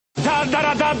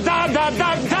da da da da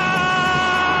da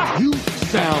da. You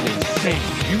sound insane.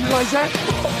 You realize that?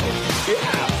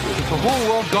 Yeah. The whole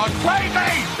world gone crazy.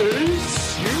 Are you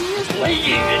serious? Ladies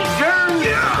and germs.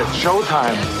 Yeah. It's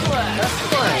showtime.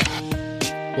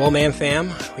 Well, Man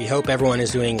Fam, we hope everyone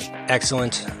is doing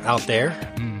excellent out there.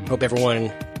 Hope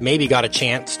everyone maybe got a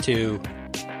chance to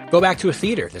go back to a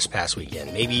theater this past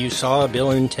weekend. Maybe you saw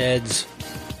Bill and Ted's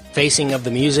Facing of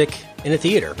the Music in a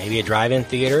theater, maybe a drive-in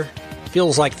theater.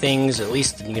 Feels like things, at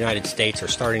least in the United States, are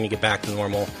starting to get back to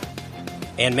normal.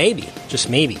 And maybe, just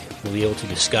maybe, we'll be able to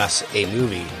discuss a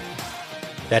movie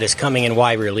that is coming in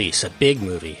wide release, a big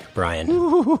movie, Brian,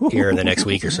 here in the next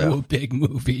week or so. A big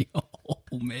movie. Oh,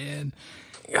 man.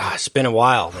 It's been a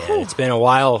while, man. It's been a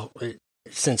while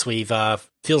since we've,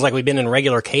 feels like we've been in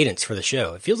regular cadence for the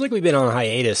show. It feels like we've been on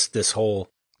hiatus this whole,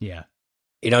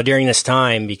 during this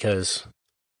time, because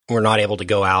we're not able to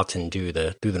go out and do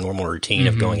the normal routine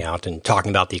of going out and talking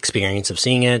about the experience of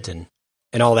seeing it and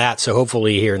all that. So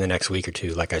hopefully here in the next week or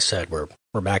two, like I said, we're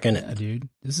back in it. Yeah, dude.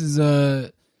 This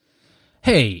is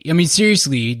hey, I mean,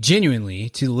 seriously, genuinely,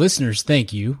 to the listeners,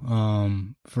 thank you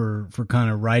for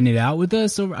kind of riding it out with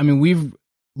us. I mean,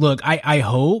 I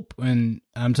hope, and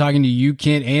I'm talking to you,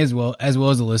 Kent, as well as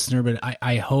the listener, but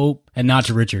I hope, and not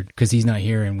to Richard, because he's not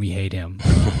here and we hate him.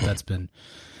 That's been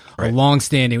a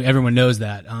long-standing, everyone knows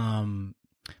that.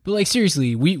 But like,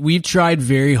 seriously, we've tried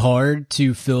very hard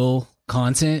to fill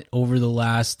content over the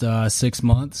last 6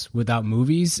 months without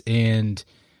movies, and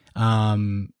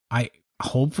I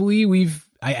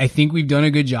think we've done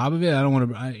a good job of it. I don't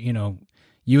want to,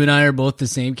 you and I are both the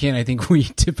same, Ken. I think we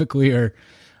typically are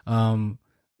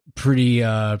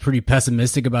pretty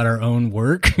pessimistic about our own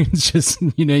work. It's just,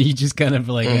 you just kind of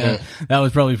like, that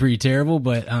was probably pretty terrible,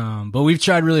 but we've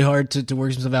tried really hard to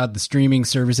work some stuff out. The streaming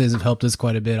services have helped us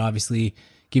quite a bit, obviously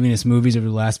giving us movies over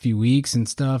the last few weeks and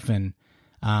stuff. And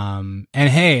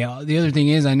hey, the other thing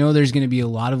is, I know there's going to be a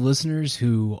lot of listeners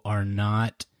who are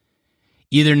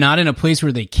either not in a place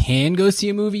where they can go see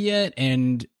a movie yet,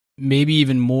 and maybe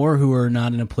even more who are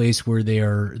not in a place where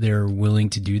they're willing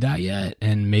to do that yet,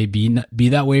 and maybe not be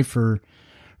that way for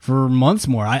months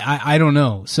more. I don't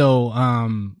know. So I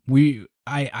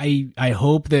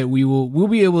hope that we'll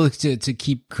be able to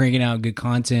keep cranking out good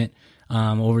content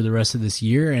over the rest of this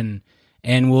year,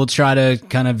 and we'll try to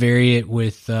kind of vary it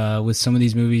with some of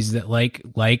these movies that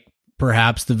like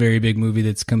perhaps the very big movie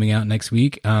that's coming out next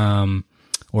week,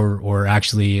 or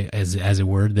actually as it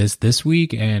were this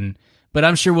week. But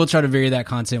I'm sure we'll try to vary that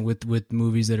content with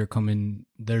movies that are coming,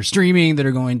 that are streaming, that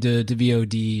are going to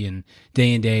VOD and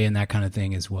day and day and that kind of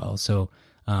thing as well. So,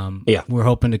 we're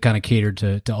hoping to kind of cater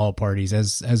to all parties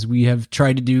as we have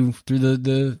tried to do through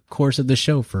the course of the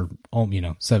show for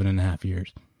 7.5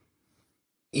 years.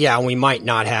 Yeah. We might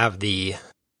not have the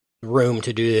room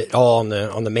to do it all on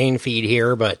the main feed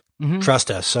here, but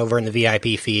trust us, over in the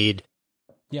VIP feed,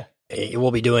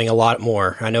 we'll be doing a lot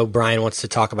more. I know Brian wants to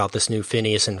talk about this new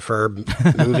Phineas and Ferb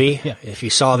movie. If you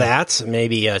saw that,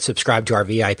 maybe subscribe to our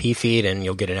VIP feed and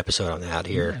you'll get an episode on that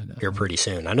here pretty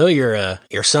soon. I know your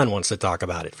son wants to talk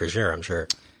about it for sure, I'm sure.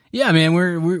 Yeah, man,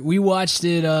 we watched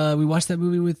it. We watched that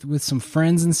movie with some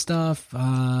friends and stuff,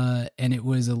 and it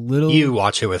was a little. You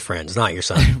watch it with friends, not your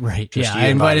son, right? Just I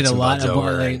invited a lot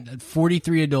of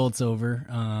 43 adults over.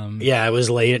 Yeah, it was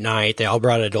late at night. They all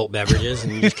brought adult beverages,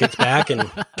 and you just kicked back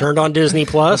and turned on Disney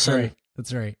Plus.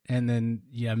 That's right. And then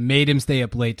made him stay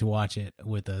up late to watch it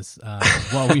with us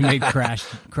while we made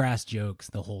crass jokes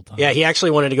the whole time. Yeah, he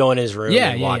actually wanted to go in his room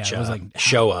and watch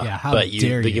Show Up, but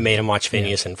you made him watch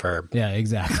Phineas and Ferb. Yeah,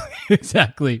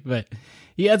 exactly. But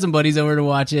he had some buddies over to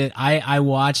watch it. I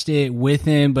watched it with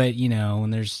him, but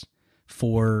when there's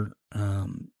 4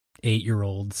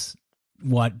 8-year-olds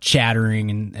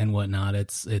chattering and whatnot,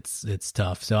 it's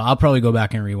tough. So I'll probably go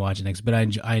back and rewatch it next. But I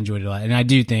enjoyed it a lot, and I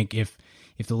do think if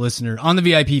the listener on the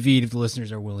VIP feed, if the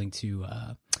listeners are willing to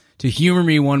humor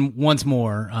me once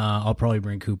more, I'll probably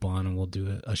bring Coupon and we'll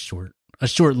do a short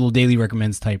little daily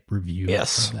recommends type review.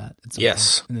 Yes. Of that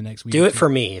in the next week. Do it for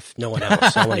me if no one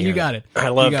else. You got it. I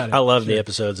love the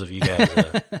episodes of you guys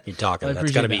you talking.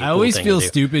 That's got to be. I always feel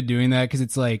stupid doing that because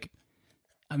it's like,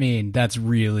 I mean, that's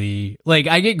really like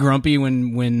I get grumpy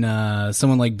when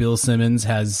someone like Bill Simmons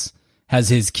has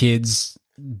his kids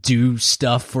do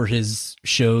stuff for his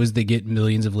shows that get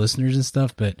millions of listeners and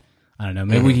stuff, but I don't know,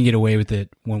 maybe we can get away with it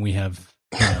when we have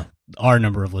our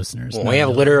number of listeners. Well, we have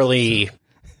literally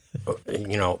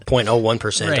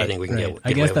 0.01%. I think we can get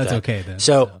I guess away that's with that. okay then.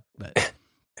 So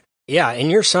yeah,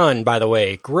 and your son, by the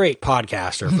way, great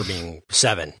podcaster for being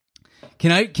 7.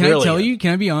 Can I tell you?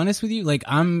 Can I be honest with you? Like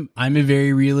I'm a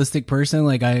very realistic person.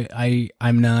 Like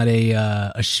I'm not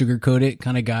a sugarcoat it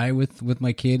kind of guy with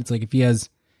my kid. It's like if he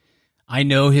has, I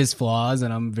know his flaws,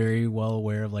 and I'm very well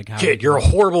aware of like how. Kid, you're a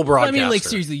horrible broadcaster. I mean, like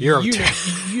seriously, you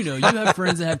have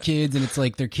friends that have kids, and it's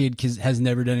like their kid has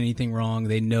never done anything wrong.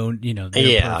 They know, they're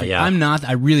perfect. Yeah.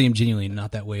 I really am genuinely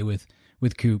not that way with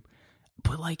Coop.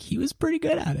 But like he was pretty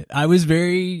good at it. I was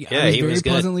very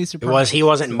pleasantly surprised. He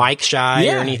wasn't mic shy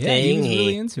or anything. He was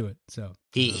really into it. So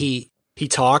he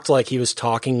talked like he was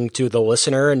talking to the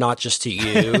listener and not just to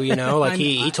you. Like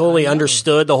he totally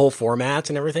understood the whole format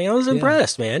and everything. I was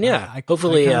impressed, man. Yeah.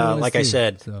 Hopefully, like I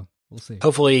said, so we'll see.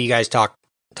 Hopefully, you guys talk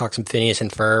some Phineas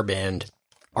and Ferb, and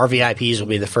our VIPs will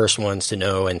be the first ones to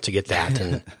know and to get that.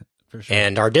 And For sure.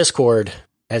 And our Discord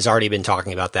has already been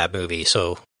talking about that movie.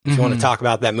 So if you want to talk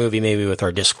about that movie, maybe with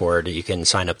our Discord, you can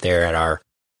sign up there at our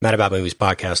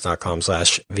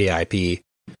madaboutmoviespodcast.com/VIP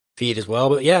feed as well.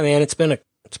 But yeah, man, it's been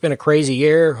a crazy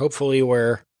year. Hopefully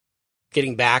we're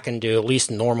getting back into at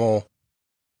least normal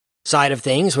side of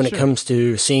things when it comes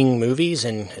to seeing movies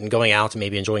and going out and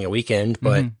maybe enjoying a weekend.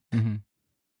 But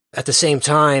at the same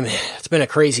time, it's been a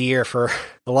crazy year for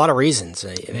a lot of reasons.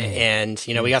 And,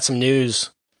 we got some news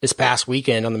this past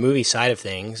weekend on the movie side of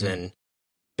things. And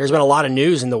there's been a lot of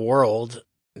news in the world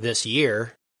this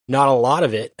year. Not a lot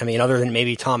of it. I mean, other than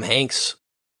maybe Tom Hanks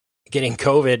getting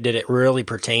COVID, did it really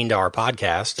pertain to our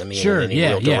podcast? I mean, in any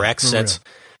real direct sense.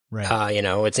 Right.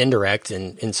 It's indirect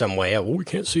in some way. Well, we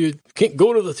can't see it, can't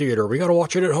go to the theater. We got to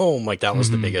watch it at home. Like that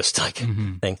was the biggest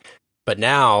thing. But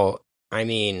now, I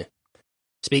mean,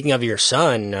 speaking of your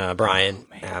son, Brian,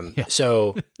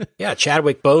 so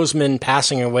Chadwick Boseman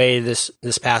passing away this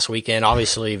past weekend,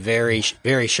 obviously very,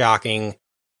 very shocking.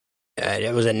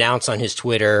 It was announced on his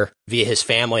Twitter via his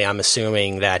family. I'm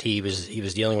assuming that he was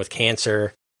dealing with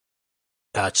cancer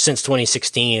since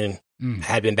 2016.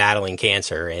 Had been battling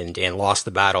cancer and lost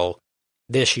the battle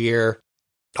this year.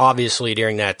 Obviously,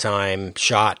 during that time,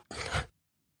 shot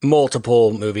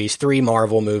multiple movies, 3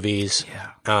 Marvel movies.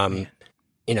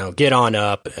 Get On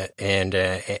Up, and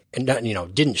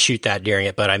didn't shoot that during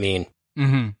it, but I mean,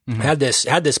 had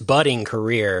this budding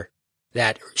career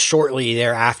that shortly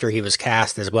thereafter he was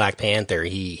cast as Black Panther,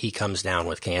 he comes down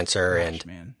with cancer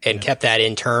and kept that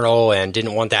internal and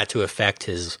didn't want that to affect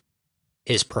his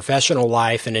professional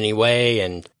life in any way.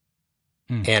 And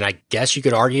I guess you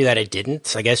could argue that it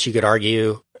didn't. I guess you could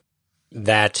argue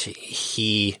that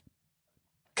he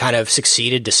kind of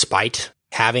succeeded despite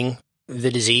having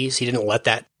the disease. He didn't let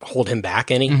that hold him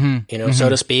back any, so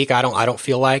to speak. I don't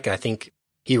feel like. I think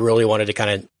he really wanted to kind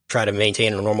of try to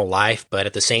maintain a normal life. But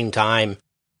at the same time,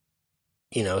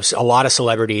 a lot of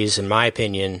celebrities, in my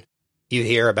opinion, you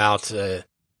hear about, I'm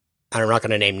not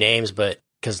going to name names, but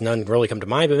because none really come to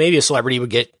mind, but maybe a celebrity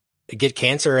would get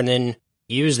cancer and then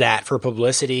use that for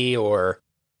publicity, or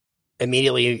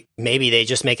immediately maybe they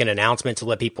just make an announcement to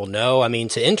let people know. I mean,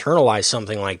 to internalize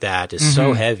something like that is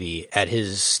so heavy at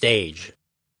his stage,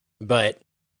 but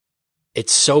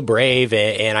it's so brave.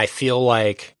 And I feel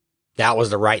like that was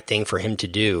the right thing for him to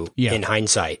do in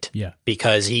hindsight,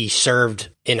 because he served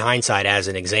in hindsight as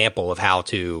an example of how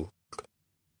to,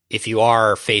 if you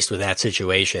are faced with that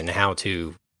situation, how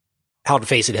to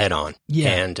face it head on.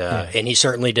 And he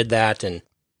certainly did that. And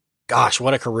gosh,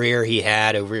 what a career he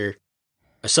had over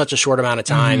such a short amount of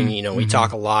time. We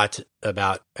talk a lot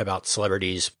about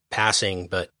celebrities passing,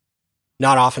 but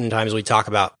not oftentimes we talk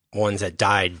about ones that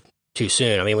died too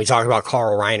soon. I mean, we talked about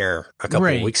Carl Reiner a couple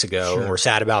of weeks ago, and we're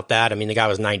sad about that. I mean, the guy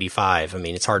was 95. I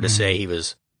mean, it's hard to say he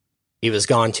was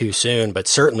gone too soon, but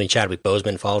certainly Chadwick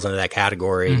Boseman falls into that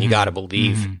category. And you got to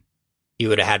believe he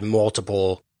would have had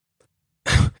multiple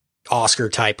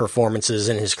Oscar-type performances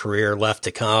in his career left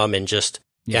to come, and just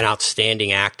an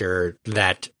outstanding actor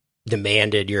that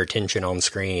demanded your attention on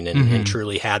screen and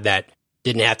truly had that,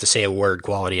 didn't have to say a word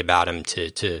quality about him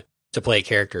to play a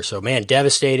character. So, man,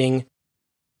 devastating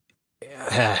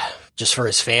just for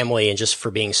his family and just for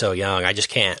being so young. I just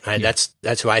can't.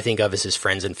 That's who I think of as his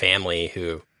friends and family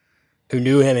who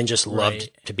knew him and just loved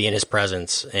to be in his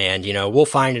presence. And, we'll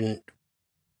find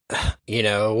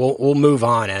we'll move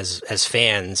on as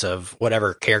fans of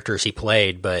whatever characters he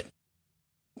played. But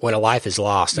when a life is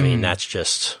lost, I mean, that's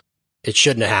just, it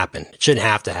shouldn't have happened. It shouldn't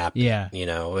have to happen. Yeah.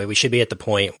 We should be at the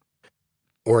point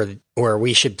where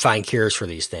we should find cures for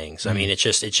these things. I mean, it's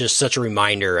just such a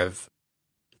reminder of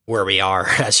where we are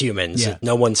as humans.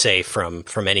 No one's safe from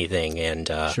anything. And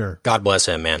God bless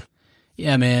him, man.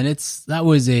 Yeah, man. That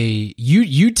was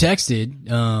you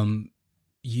texted,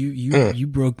 you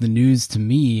broke the news to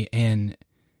me, and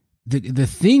the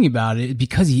thing about it,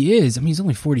 because he is, I mean, he's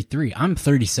only 43. I'm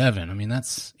 37. I mean,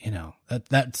 that's,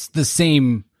 that's the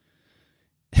same.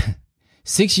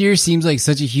 6 years seems like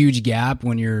such a huge gap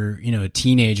when you're, a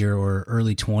teenager or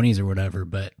early 20s or whatever.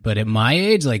 But at my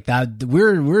age, like that,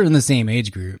 we're in the same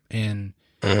age group. And,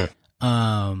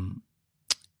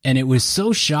 and it was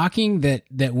so shocking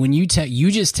that when you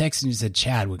just texted and you said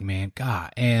Chadwick, man,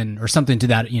 God, or something to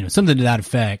that, something to that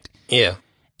effect. Yeah.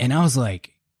 And I was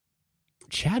like,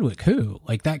 Chadwick, who?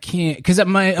 Like that can't, because of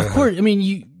course, I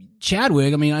mean,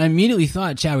 Chadwick, I mean, I immediately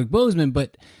thought Chadwick Boseman,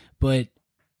 but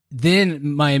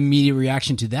then my immediate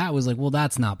reaction to that was like, well,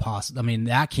 that's not possible. I mean,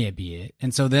 that can't be it.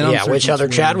 And so then, which other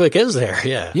Chadwick is there?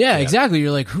 Yeah, exactly.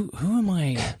 You're like, who am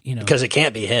I? Because it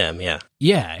can't be him. Yeah.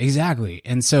 Yeah, exactly.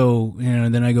 And so,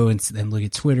 then I go and look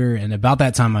at Twitter, and about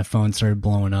that time, my phone started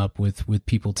blowing up with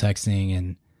people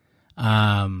texting,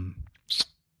 and,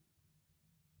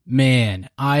 man,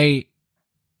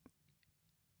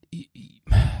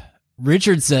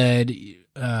 Richard said,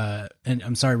 and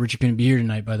I'm sorry, Richard couldn't be here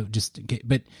tonight, but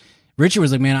Richard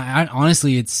was like, man, I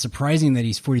honestly, it's surprising that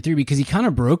he's 43 because he kind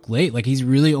of broke late. Like he's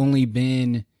really only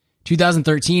been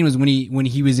 2013 was when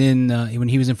he was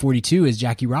in 42 as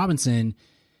Jackie Robinson.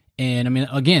 And I mean,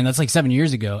 again, that's like 7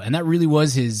 years ago. And that really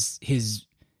was his,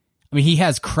 I mean, he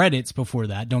has credits before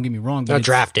that. Don't get me wrong. But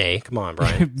Draft Day. Come on,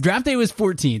 Brian. Draft Day was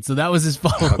 14. So that was his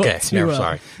follow-up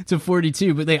to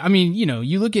 42. But I mean,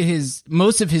 you look at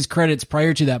most of his credits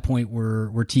prior to that point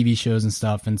were TV shows and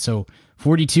stuff. And so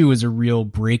 42 was a real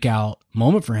breakout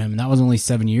moment for him. And that was only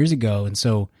 7 years ago. And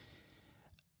so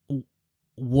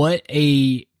what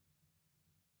an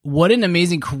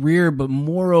amazing career, but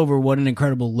moreover, what an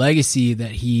incredible legacy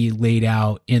that he laid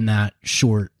out in that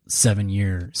short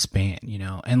 7-year span,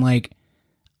 and like,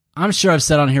 I'm sure I've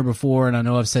said on here before, and I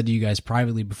know I've said to you guys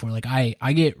privately before, like I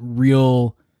get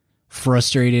real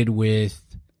frustrated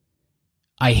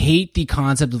I hate the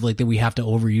concept of like that we have to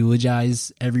over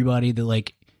eulogize everybody, that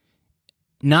like,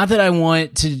 not that I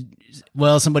want to,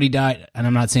 well, somebody died, and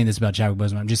I'm not saying this about Chadwick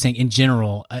Boseman, I'm just saying in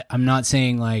general, I'm not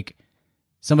saying like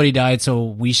somebody died, so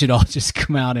we should all just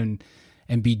come out and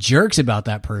be jerks about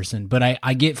that person. But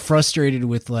I get frustrated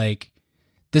with like,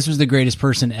 this was the greatest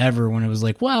person ever, when it was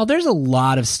like, well, there's a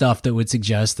lot of stuff that would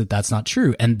suggest that that's not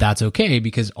true. And that's okay,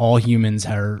 because all humans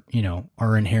are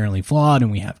inherently flawed,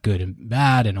 and we have good and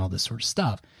bad and all this sort of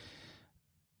stuff.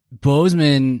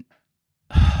 Boseman,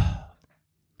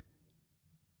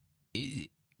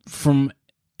 from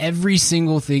every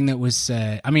single thing that was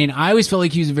said, I mean, I always felt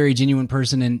like he was a very genuine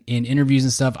person in interviews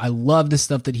and stuff. I love the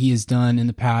stuff that he has done in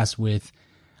the past with,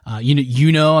 I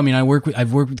mean, I've worked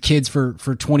with kids for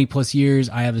 20 plus years.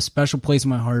 I have a special place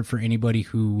in my heart for anybody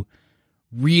who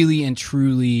really and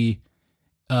truly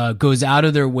goes out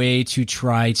of their way to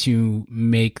try to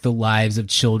make the lives of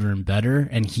children better.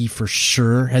 And he for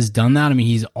sure has done that. I mean,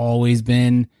 he's always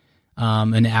been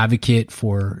an advocate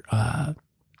for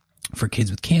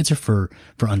kids with cancer, for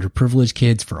underprivileged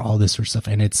kids, for all this sort of stuff.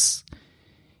 And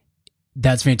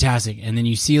that's fantastic. And then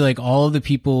you see like all of the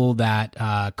people that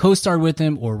co-starred with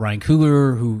him, or Ryan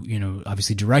Coogler, who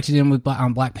obviously directed him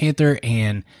on Black Panther,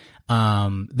 and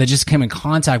that just came in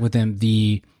contact with him.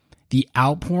 The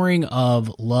outpouring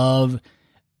of love,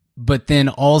 but then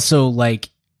also like,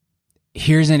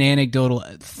 here's an anecdotal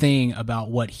thing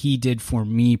about what he did for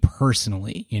me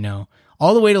personally.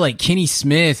 All the way to like Kenny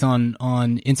Smith on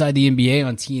Inside the NBA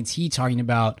on TNT, talking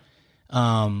about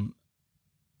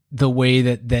the way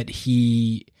that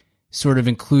he sort of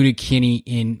included Kenny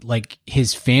in like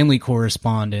his family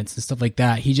correspondence and stuff like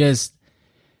that. He just,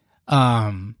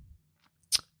 he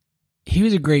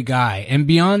was a great guy. And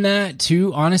beyond that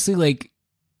too, honestly, like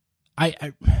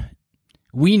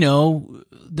we know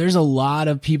there's a lot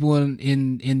of people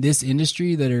in this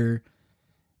industry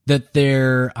that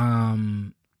their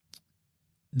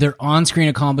on-screen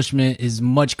accomplishment is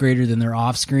much greater than their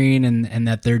off-screen, and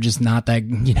that they're just not that,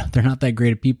 they're not that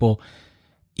great of people.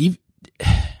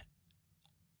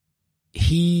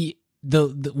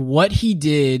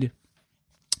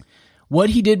 What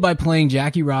he did by playing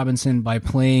Jackie Robinson, by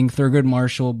playing Thurgood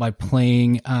Marshall, by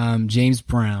playing James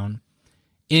Brown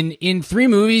in 3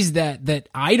 movies that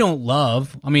I don't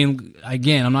love. I mean,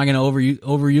 again, I'm not going to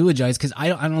over eulogize, because I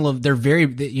don't love. They're very,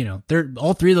 they're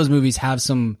all 3 of those movies have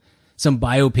some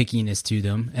biopickiness to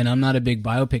them, and I'm not a big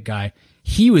biopic guy.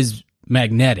 He was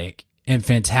magnetic and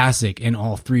fantastic in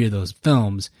all 3 of those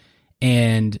films,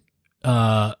 and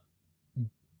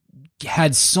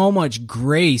had so much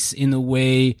grace in the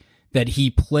way that he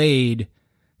played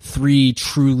 3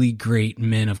 truly great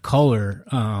men of color.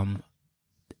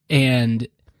 And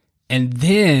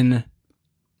then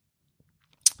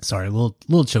sorry, a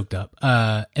little choked up.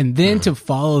 And then to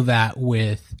follow that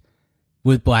with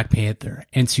Black Panther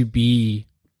and to be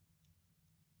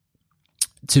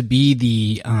the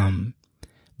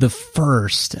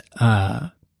first,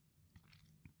 the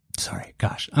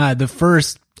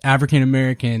first African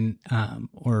American,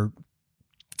 or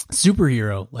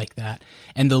superhero like that,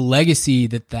 and the legacy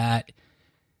that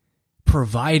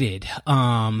provided,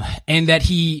 and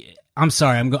that I'm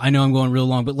sorry, I know I'm going real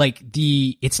long, but like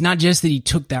it's not just that he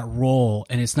took that role,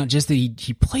 and it's not just that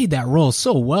he played that role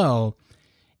so well.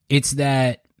 It's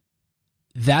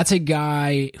that's a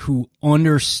guy who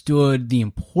understood the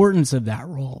importance of that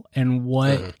role and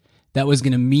what that was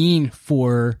going to mean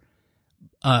for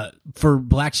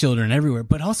Black children everywhere,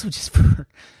 but also just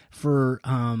for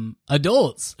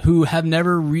adults who have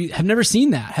never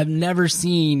seen that, have never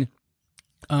seen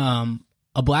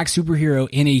a Black superhero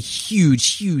in a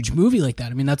huge movie like that.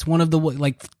 I mean, that's one of the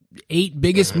like 8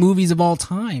 biggest movies of all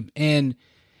time, and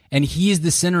he is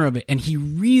the center of it, and he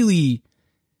really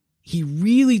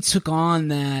took on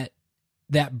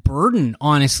that burden,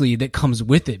 honestly, that comes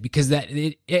with it, because that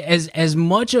as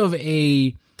much of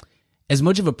a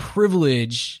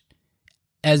privilege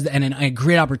and a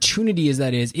great opportunity as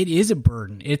that is, it is a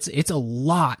burden. It's a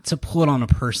lot to put on a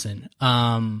person,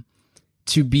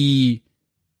 to be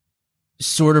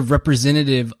sort of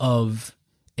representative of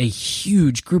a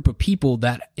huge group of people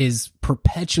that is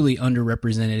perpetually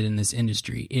underrepresented in this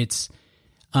industry. It's,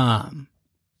 I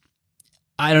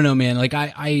don't know, man. Like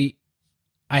I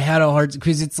had a hard,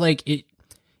 because it's like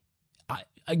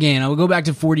again, I will go back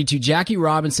to 42. Jackie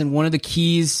Robinson, one of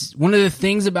the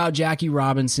things about Jackie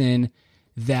Robinson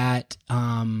that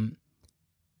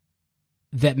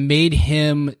made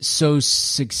him so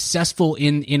successful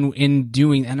in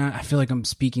doing, and I feel like I'm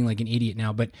speaking like an idiot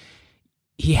now, but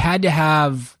he had to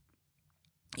have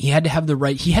the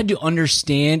right, he had to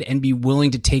understand and be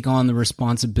willing to take on the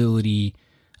responsibility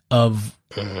of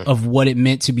what it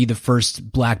meant to be the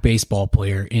first Black baseball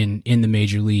player in the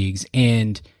major leagues.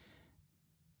 And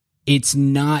it's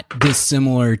not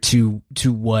dissimilar to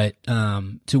what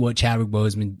Chadwick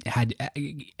Boseman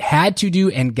had to do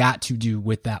and got to do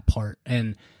with that part.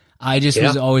 And I just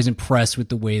was always impressed with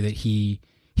the way that he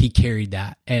carried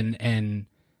that. And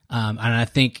I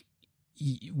think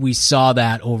we saw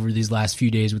that over these last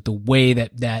few days with the way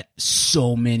that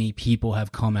so many people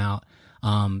have come out,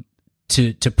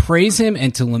 to praise him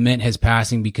and to lament his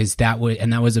passing, because I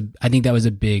think that was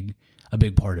a big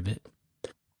part of it.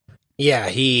 Yeah,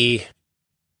 he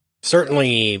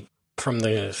certainly, from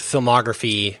the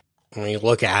filmography, when you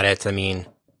look at it, I mean,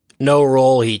 no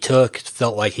role he took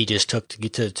felt like he just took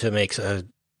to make a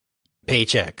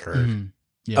paycheck, or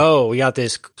we got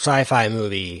this sci-fi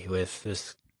movie with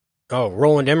this. Oh,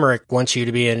 Roland Emmerich wants you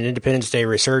to be in an Independence Day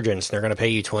resurgence. They're going to pay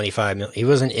you $25 million. He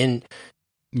wasn't in.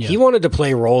 Yeah. He wanted to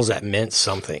play roles that meant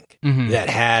something, that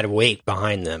had weight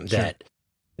behind them,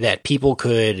 that people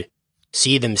could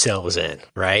see themselves in,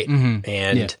 right?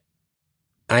 And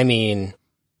I mean,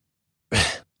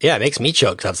 it makes me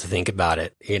choked up to think about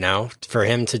it, for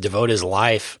him to devote his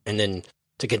life and then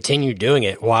to continue doing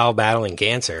it while battling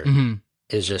cancer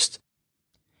is just,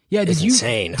 it's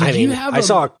insane. I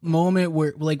saw a moment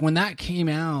where, like, when that came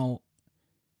out,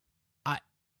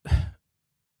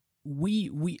 we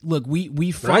when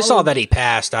I saw that he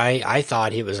passed, I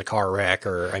thought he was a car wreck,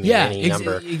 or any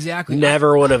number. Exactly.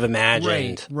 Never would have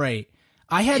imagined. Right.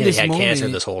 I had he had cancer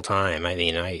this whole time. I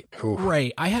mean, right.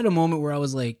 I had a moment where I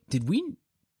was like,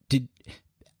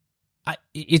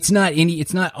 it's not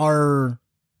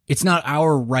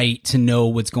our right to know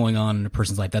what's going on in a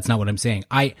person's life. That's not what I'm saying.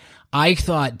 I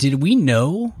thought, did we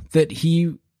know that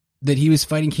he was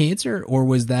fighting cancer, or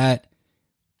was that,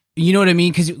 you know what I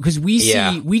mean? Because we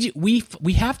see,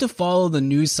 we have to follow the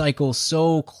news cycle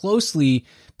so closely,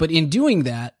 but in doing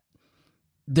that,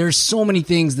 there's so many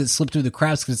things that slip through the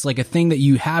cracks, because it's like a thing that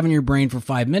you have in your brain for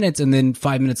 5 minutes, and then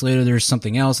 5 minutes later there's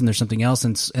something else, and there's something else,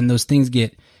 and those things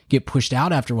get pushed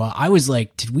out after a while. I was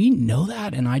like, did we know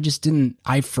that? And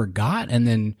I forgot. And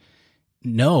then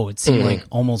no, it seemed like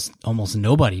almost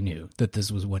nobody knew that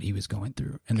this was what he was going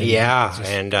through. And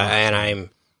then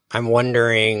I'm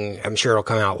wondering, I'm sure it'll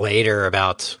come out later,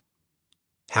 about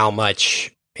how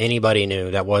much anybody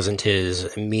knew that wasn't his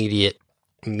immediate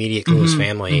close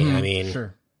family. I mean,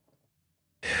 sure.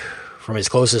 From his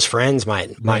closest friends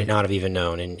might not have even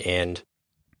known. And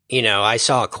I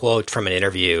saw a quote from an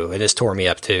interview, and this tore me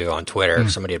up too on Twitter.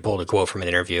 Somebody had pulled a quote from an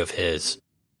interview of his,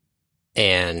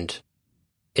 and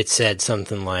it said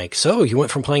something like, "So you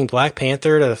went from playing Black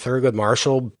Panther to Thurgood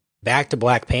Marshall back to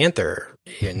Black Panther,"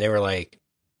 and they were like,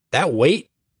 that weight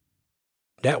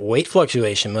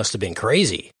fluctuation must have been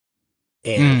crazy.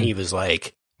 And he was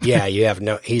like, yeah, you have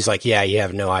no, he's like, yeah, you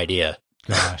have no idea.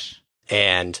 Gosh.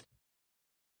 And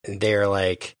they're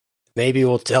like, maybe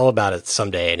we'll tell about it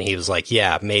someday. And he was like,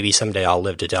 yeah, maybe someday I'll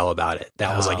live to tell about it.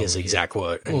 That was like his exact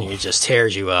quote. And he just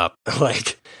tears you up.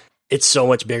 Like, it's so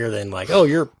much bigger than like, oh,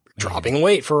 you're dropping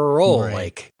weight for a role.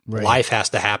 Like, life has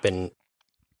to happen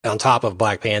on top of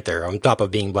Black Panther, on top of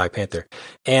being Black Panther.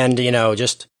 And, you know,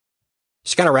 just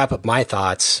kind of wrap up my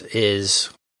thoughts is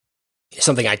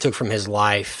something I took from his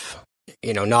life,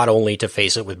 you know, not only to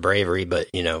face it with bravery, but,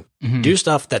 you know, do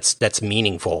stuff that's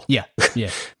meaningful. Yeah.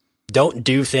 Yeah. Don't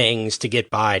do things to get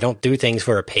by. Don't do things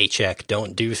for a paycheck.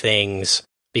 Don't do things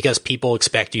because people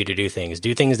expect you to do things.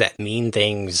 Do things that mean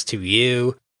things to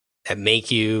you, that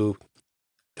make you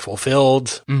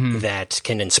fulfilled, that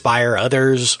can inspire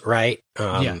others, right?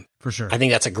 Yeah, for sure. I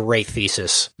think that's a great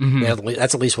thesis.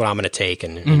 That's at least what I'm going to take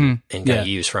and kind of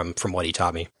use from what he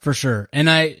taught me. For sure.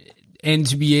 And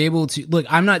to be able to look,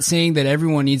 I'm not saying that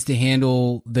everyone needs to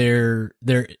handle their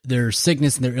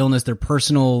sickness and their illness, their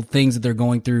personal things that they're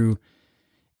going through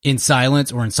in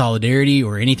silence or in solidarity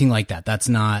or anything like that. That's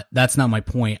not my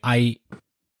point. I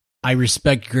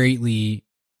respect greatly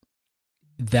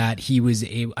that he was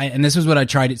able, and this is what I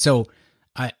tried. So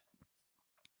I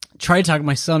tried to talk to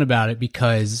my son about it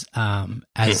because,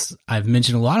 as I've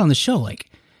mentioned a lot on the show, like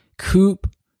Coop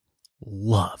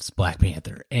loves Black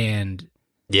Panther, and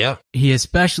yeah, he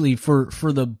especially for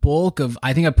the bulk of,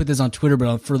 I think I put this on Twitter,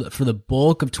 but for the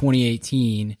bulk of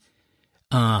 2018,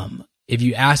 if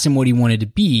you asked him what he wanted to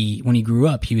be when he grew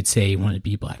up, he would say he wanted to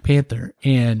be Black Panther.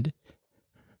 And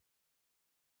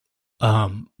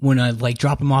when I like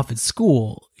drop him off at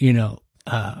school, you know,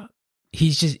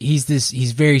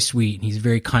 he's very sweet and he's a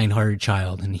very kind-hearted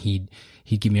child, and he'd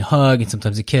give me a hug and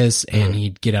sometimes a kiss, and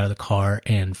he'd get out of the car,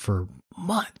 and for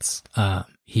months,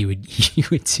 he would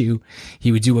do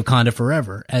Wakanda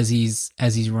Forever as he's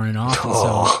running off. And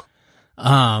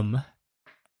so,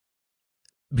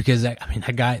 because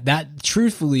that guy, that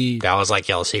truthfully, that was like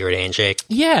y'all's secret handshake.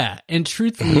 Yeah. And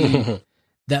truthfully,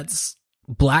 that's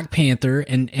Black Panther,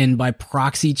 and by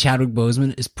proxy, Chadwick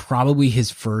Boseman is probably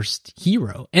his first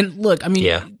hero. And look, I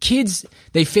mean, kids,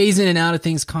 they phase in and out of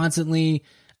things constantly.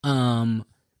 I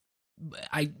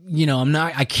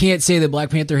can't say that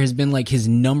Black Panther has been like his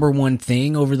number one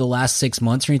thing over the last 6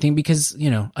 months or anything, because, you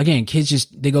know, again, kids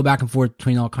they go back and forth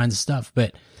between all kinds of stuff.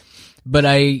 But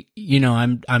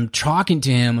I'm talking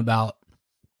to him about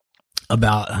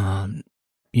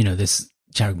this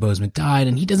Chadwick Boseman died,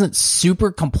 and he doesn't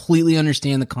super completely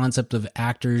understand the concept of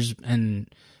actors and,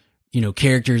 you know,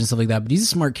 characters and stuff like that, but he's a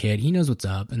smart kid. He knows what's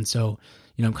up. And so,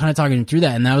 you know, I'm kind of talking him through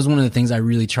that. And that was one of the things I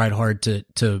really tried hard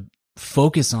to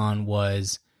focus on,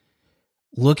 was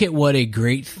look at what a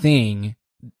great thing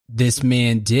this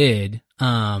man did,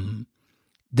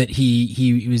 that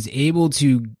he was able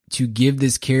to give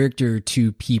this character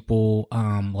to people,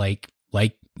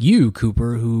 like you,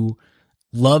 Cooper, who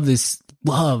just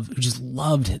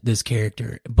loved this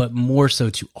character, but more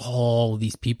so to all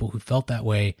these people who felt that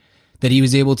way, that he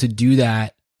was able to do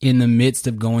that in the midst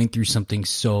of going through something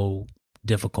so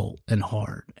difficult and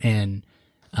hard. And,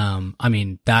 I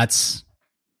mean, that's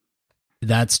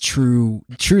truly,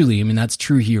 I mean, that's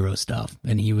true hero stuff.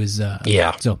 And he was,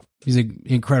 so he's an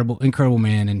incredible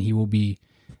man, and he will be,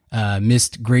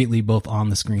 missed greatly, both on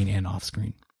the screen and off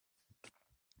screen.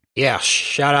 Yeah.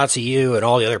 Shout out to you and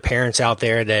all the other parents out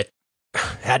there that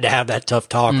had to have that tough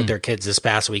talk with their kids this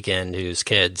past weekend, whose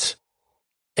kids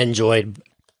enjoyed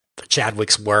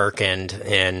Chadwick's work and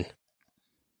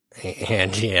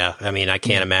yeah, I mean, I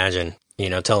can't imagine, you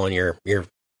know, telling your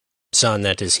son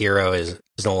that his hero is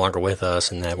no longer with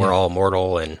us and that we're all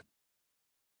mortal, and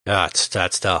that's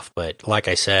tough. But like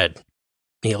I said,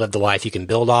 he lived the life you can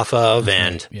build off of,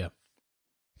 and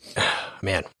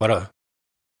man, what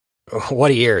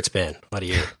a year it's been. What a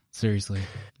year. Seriously.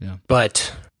 Yeah.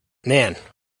 But man,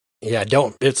 yeah,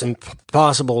 it's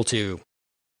impossible to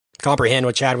comprehend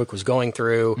what Chadwick was going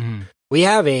through. We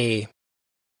have a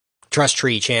Trust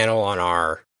Tree channel on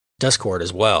our Discord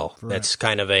as well. Right. That's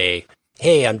kind of a,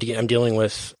 hey, I'm dealing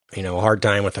with, you know, a hard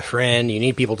time with a friend. You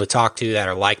need people to talk to that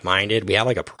are like-minded. We have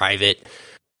like a private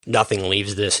Nothing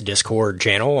Leaves This Discord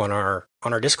channel on our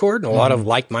Discord, and a lot of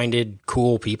like-minded,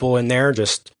 cool people in there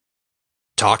just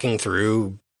talking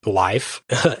through life,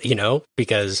 you know,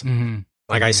 because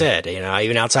like I said, you know,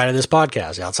 even outside of this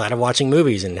podcast, outside of watching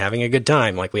movies and having a good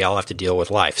time, like we all have to deal with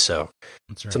life. So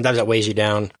sometimes that weighs you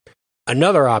down.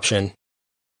 Another option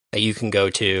that you can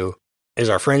go to is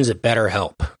our friends at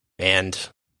BetterHelp, and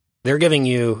they're giving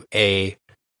you a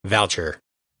voucher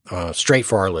straight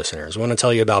for our listeners. I want to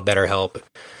tell you about BetterHelp.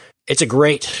 It's a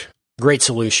great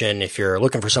solution if you're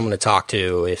looking for someone to talk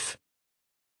to, if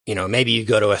maybe you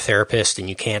go to a therapist and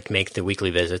you can't make the weekly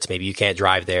visits. Maybe you can't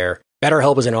drive there.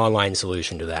 BetterHelp is an online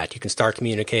solution to that. You can start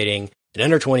communicating in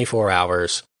under 24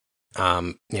 hours.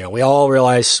 We all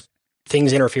realize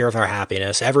things interfere with our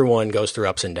happiness. Everyone goes through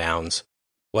ups and downs.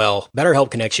 Well,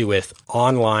 BetterHelp connects you with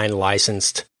online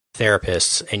licensed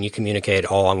therapists, and you communicate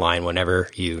all online whenever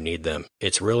you need them.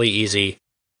 It's really easy,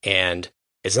 and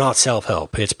it's not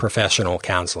self-help. It's professional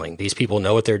counseling. These people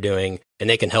know what they're doing, and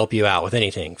they can help you out with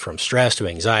anything from stress to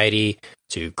anxiety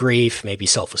to grief, maybe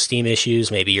self-esteem issues.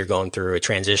 Maybe you're going through a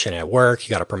transition at work. You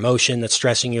got a promotion that's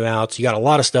stressing you out. You got a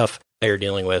lot of stuff that you're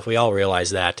dealing with. We all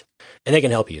realize that, and they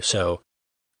can help you. So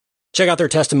check out their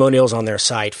testimonials on their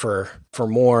site for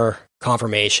more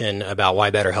confirmation about why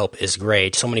BetterHelp is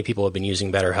great. So many people have been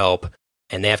using BetterHelp,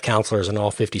 and they have counselors in all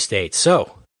 50 states.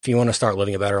 So if you want to start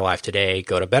living a better life today,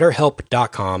 go to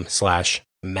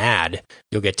betterhelp.com/mad.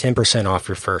 You'll get 10% off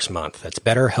your first month. That's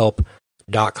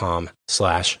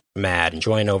betterhelp.com/mad. And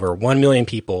join over 1 million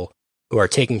people who are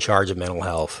taking charge of mental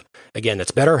health. Again,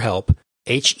 that's BetterHelp,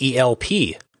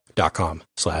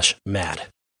 HELP.com/mad.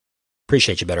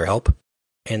 Appreciate you, BetterHelp.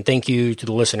 And thank you to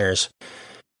the listeners.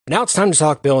 Now it's time to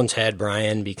talk Bill and Ted,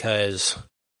 Brian, because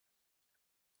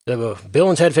the Bill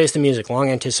and Ted Face the Music, long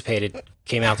anticipated,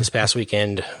 came out this past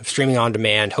weekend, streaming on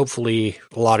demand. Hopefully,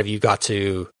 a lot of you got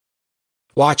to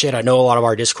watch it. I know a lot of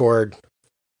our Discord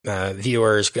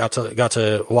viewers got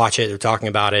to watch it. They're talking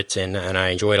about it, and I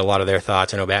enjoyed a lot of their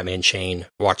thoughts. I know Batman Shane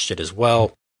watched it as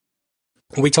well.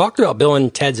 We talked about Bill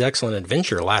and Ted's Excellent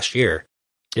Adventure last year,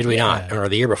 did we not? Or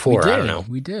the year before? I don't know.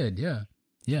 We did, yeah.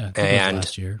 Yeah, and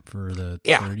last year for the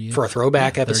 30th, for a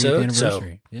throwback episode. So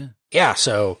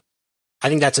so I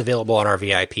think that's available on our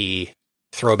VIP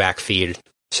throwback feed.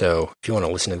 So if you want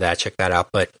to listen to that, check that out.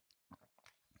 But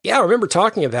yeah, I remember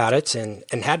talking about it and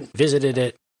hadn't visited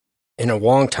it in a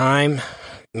long time,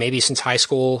 maybe since high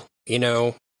school.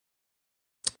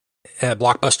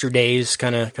 Blockbuster days,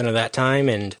 kind of that time,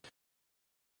 and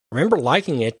I remember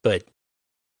liking it, but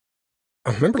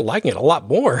I remember liking it a lot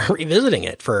more revisiting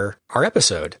it for our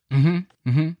episode. I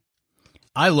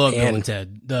love Bill and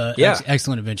Ted, the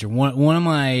Excellent Adventure. One of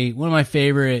my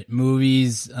favorite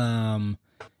movies.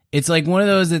 It's like one of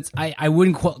those that's I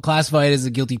wouldn't classify it as a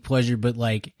guilty pleasure, but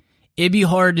like it'd be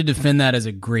hard to defend that as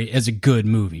a good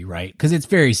movie, right? Because it's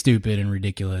very stupid and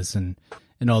ridiculous and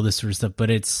all this sort of stuff. But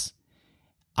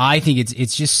I think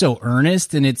it's just so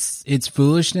earnest and it's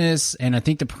foolishness, and I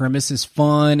think the premise is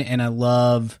fun, and I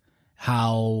love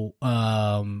how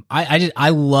I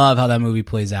love how that movie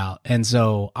plays out. And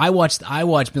so I watched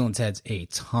Bill and Ted's a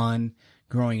ton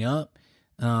growing up.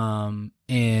 And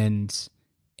it's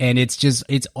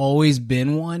always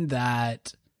been one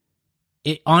that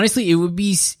it would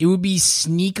be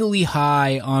sneakily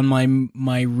high on my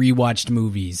rewatched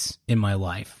movies in my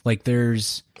life. Like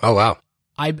there's oh wow.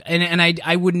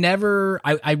 I would never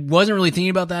I wasn't really thinking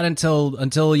about that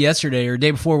until yesterday or day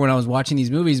before when I was watching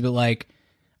these movies, but like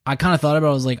I kind of thought about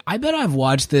it. I was like, I bet I've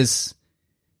watched this.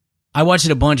 I watched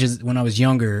it a bunch when I was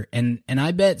younger, and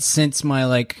I bet since my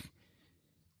like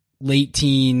late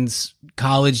teens,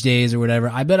 college days or whatever,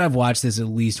 I bet I've watched this at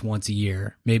least once a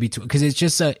year, maybe two, because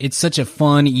it's such a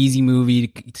fun, easy movie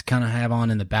to kind of have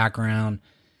on in the background.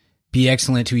 Be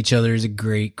excellent to each other is a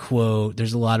great quote.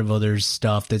 There's a lot of other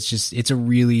stuff that's I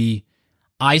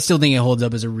still think it holds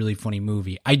up as a really funny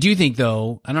movie. I do think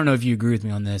though, I don't know if you agree with me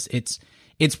on this, it's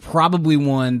probably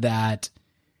one that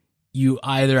you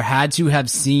either had to have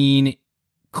seen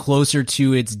closer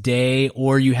to its day,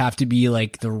 or you have to be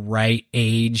like the right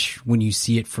age when you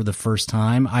see it for the first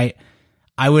time. I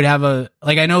would have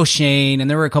I know Shane, and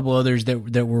there were a couple others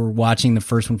that were watching the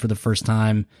first one for the first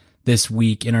time this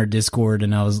week in our Discord,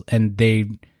 and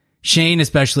Shane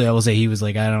especially, I will say, he was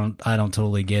like, I don't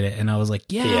totally get it. And I was like,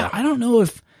 yeah. I don't know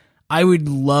if I would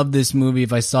love this movie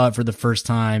if I saw it for the first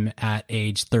time at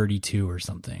age 32 or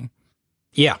something.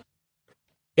 Yeah.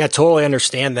 Yeah, totally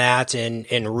understand that.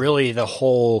 And really the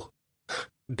whole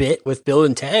bit with Bill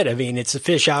and Ted, I mean, it's a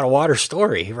fish out of water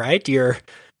story, right? You're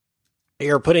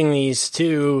putting these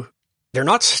two, they're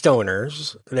not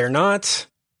stoners, they're not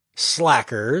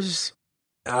slackers,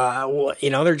 they're not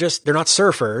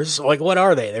surfers. Like, what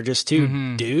are they? They're just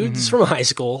two dudes from high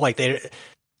school. Like there's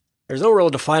no real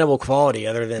definable quality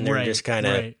other than they're just kind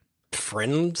of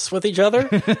friends with each other.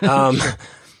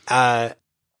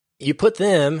 You put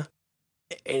them,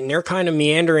 and they're kind of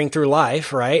meandering through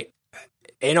life, right?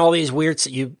 And all these weird,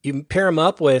 you pair them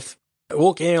up with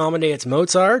Wolfgang Amadeus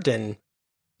Mozart and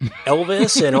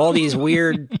Elvis and all these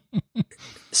weird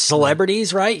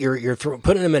celebrities, right? You're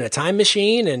putting them in a time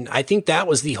machine, and I think that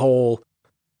was the whole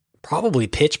probably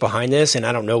pitch behind this, and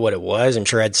I don't know what it was. I'm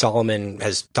sure Ed Solomon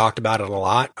has talked about it a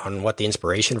lot on what the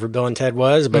inspiration for Bill and Ted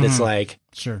was, but it's like,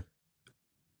 sure.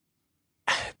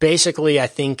 Basically, I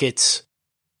think it's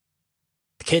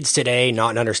kids today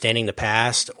not understanding the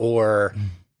past, or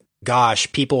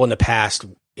gosh, people in the past,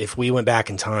 if we went back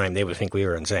in time, they would think we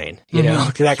were insane, you know,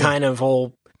 that kind of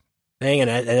whole thing. And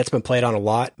that's been played on a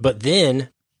lot. But then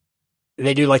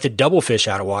they do like the double fish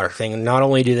out of water thing. And not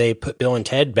only do they put Bill and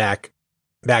Ted back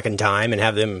in time and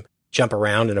have them jump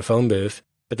around in a phone booth,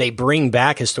 but they bring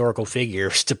back historical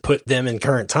figures to put them in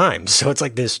current times. So it's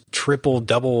like this triple,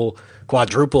 double,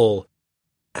 quadruple,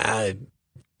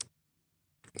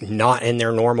 not in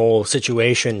their normal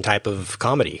situation type of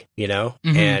comedy, you know?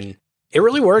 And it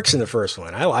really works in the first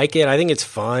one. I like it. I think it's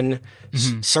fun.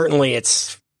 Certainly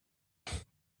it's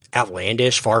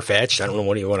outlandish, far-fetched. I don't know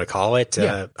what you want to call it.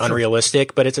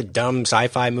 Unrealistic, but it's a dumb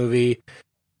sci-fi movie.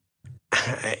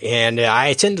 And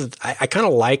I kind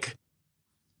of like,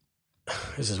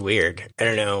 this is weird. I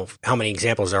don't know how many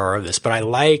examples there are of this, but I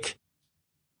like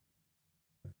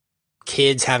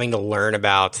kids having to learn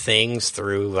about things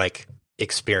through like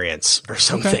experience or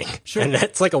something. Okay, sure. And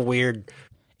that's like a weird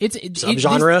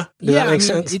subgenre. Does that make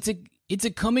sense? It's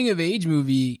a coming of age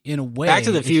movie in a way. Back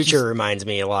to the Future reminds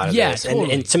me a lot of this.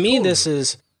 Totally, and to me,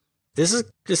 this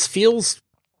feels,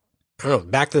 I don't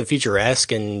know, Back to the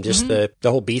Future-esque, and just the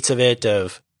whole beats of it,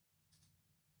 of,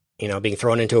 you know, being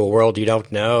thrown into a world you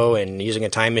don't know and using a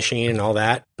time machine and all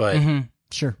that. But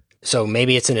sure. So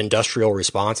maybe it's an industrial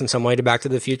response in some way to Back to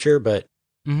the Future, but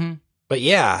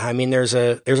yeah, I mean, there's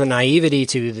a naivety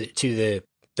to the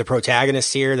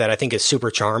protagonist here that I think is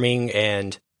super charming,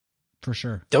 and for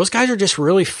sure, those guys are just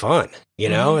really fun. You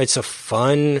know,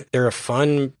 they're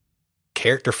fun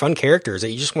characters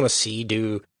that you just want to see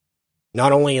do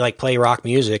not only like play rock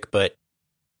music, but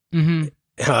do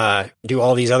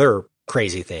all these other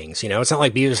crazy things. You know, it's not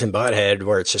like Beavis and Butthead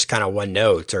where it's just kind of one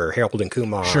note, or Harold and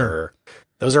Kumar. Sure.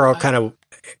 Those are all kind of,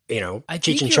 you know,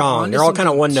 Cheech and Chong. They're all kind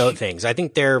of one-note things. I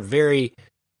think they're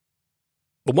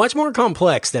much more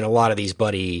complex than a lot of these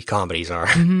buddy comedies are.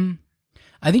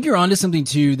 I think you're onto something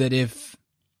too. That if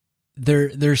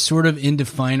they're sort of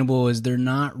indefinable, as they're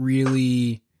not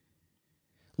really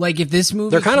like, if this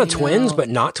movie, they're kind of twins, but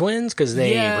not twins, because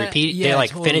they repeat. They like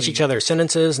finish each other's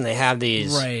sentences, and they have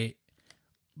these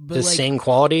but the same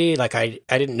quality. Like I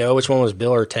didn't know which one was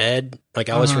Bill or Ted. Like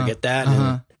I always forget that.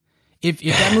 And, If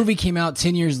that movie came out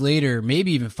 10 years later,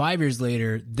 maybe even 5 years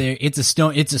later, it's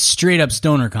a straight up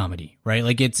stoner comedy, right?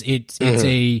 Like it's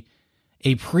a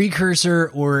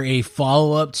precursor or a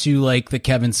follow up to like the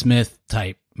Kevin Smith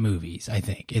type movies. I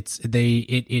think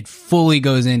it fully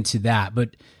goes into that,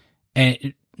 but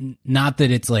not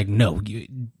that it's like, no, you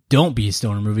don't be a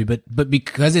stoner movie, but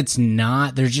because it's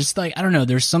not, there's just like, I don't know,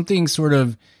 there's something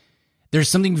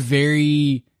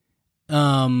very,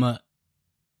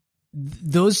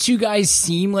 those two guys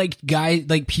seem like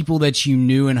people that you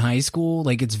knew in high school.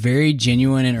 Like it's very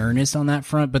genuine and earnest on that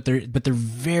front, but they're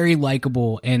very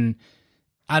likable. And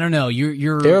I don't know,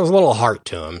 there's a little heart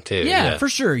to them too. Yeah, for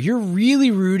sure. You're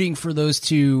really rooting for those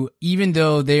two, even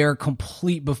though they are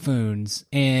complete buffoons.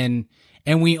 And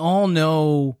we all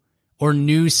know or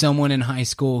knew someone in high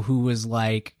school who was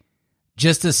like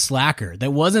just a slacker.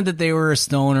 That wasn't that they were a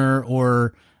stoner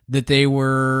or that they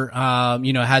were,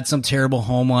 had some terrible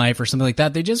home life or something like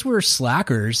that. They just were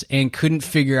slackers and couldn't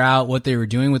figure out what they were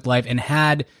doing with life, and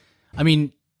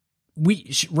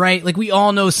we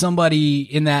all know somebody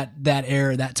in that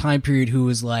era, that time period, who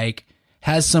was like,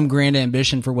 has some grand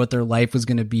ambition for what their life was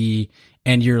going to be.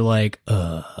 And you're like,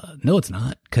 no, it's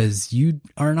not, because you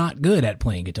are not good at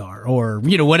playing guitar, or,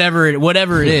 whatever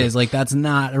it is. Like, that's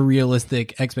not a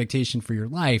realistic expectation for your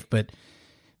life, but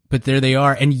there they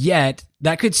are. And yet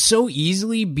that could so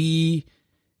easily be,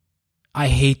 I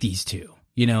hate these two,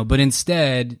 but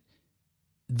instead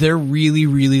they're really,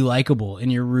 really likable,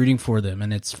 and you're rooting for them,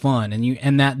 and it's fun.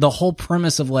 And that the whole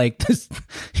premise of like this,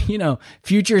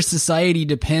 future society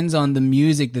depends on the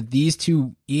music that these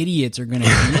two idiots are going to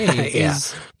create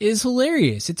is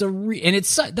hilarious.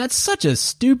 That's such a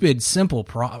stupid, simple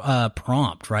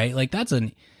prompt, right? Like that's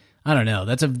a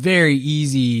very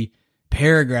easy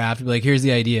paragraph to be like, here's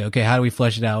the idea. Okay, how do we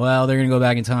flesh it out? Well, they're gonna go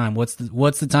back in time. What's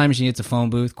the time machine? It's a phone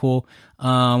booth. Cool. What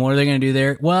are they gonna do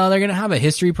there? Well, they're gonna have a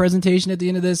history presentation at the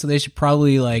end of this, so they should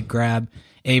probably like grab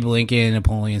Abe Lincoln,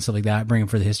 Napoleon, stuff like that, bring him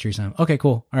for the history time. Okay,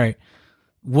 cool. All right.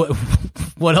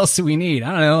 What else do we need?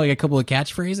 I don't know, like a couple of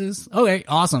catchphrases. Okay,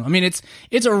 awesome. I mean,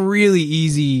 it's a really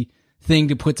easy thing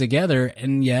to put together,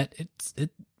 and yet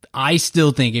I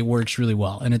still think it works really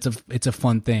well, and it's a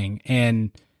fun thing.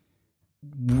 And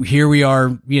here we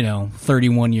are,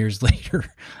 31 years later,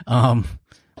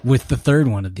 with the third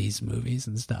one of these movies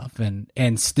and stuff.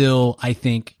 And still, I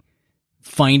think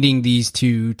finding these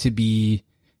two to be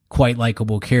quite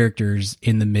likable characters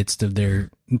in the midst of their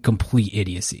complete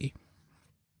idiocy.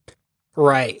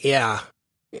 Right. Yeah.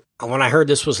 When I heard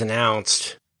this was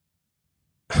announced,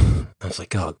 I was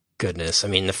like, oh goodness. I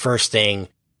mean, the first thing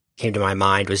came to my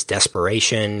mind was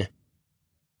desperation.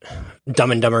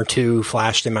 Dumb and Dumber 2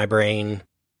 flashed in my brain.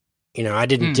 You know, I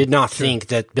did not think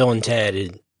that Bill and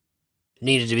Ted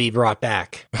needed to be brought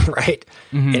back, right?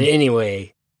 Mm-hmm. In any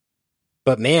way.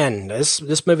 But man,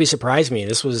 this movie surprised me.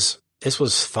 This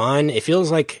was fun. It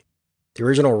feels like the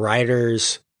original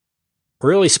writers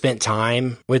really spent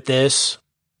time with this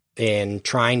and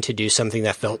trying to do something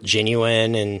that felt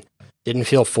genuine and didn't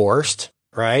feel forced,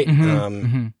 right?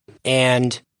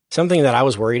 And something that I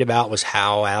was worried about was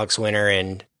how Alex Winter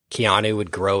and Keanu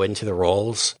would grow into the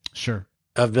roles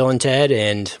of Bill and Ted.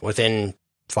 And within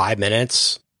 5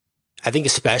 minutes, I think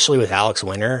especially with Alex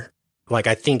Winter, like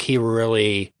I think he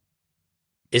really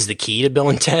is the key to Bill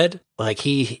and Ted. Like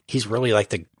he's really like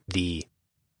the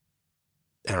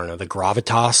I don't know, the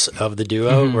gravitas of the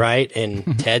duo, right?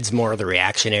 And Ted's more of the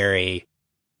reactionary,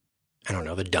 I don't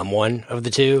know, the dumb one of the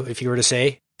two, if you were to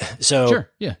say. So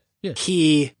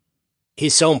he's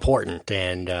so important,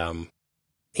 and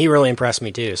he really impressed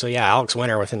me too. So yeah, Alex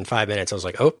Winter, within 5 minutes, I was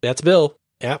like, oh, that's Bill.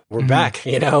 Yeah, we're back,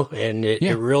 you know? And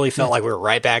it really felt like we were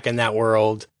right back in that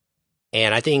world.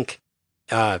 And I think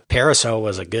Pariseau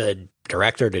was a good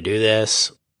director to do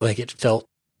this. Like it felt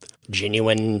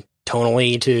genuine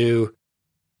tonally to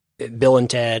Bill and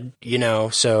Ted, you know,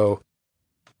 so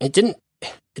it didn't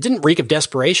reek of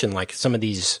desperation like some of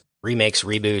these remakes,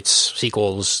 reboots,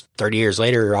 sequels 30 years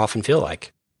later often feel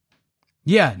like.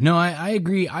 Yeah, no, I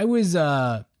agree. I was,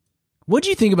 what'd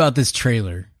you think about this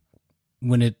trailer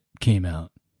when it came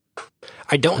out?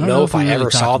 I don't know if I ever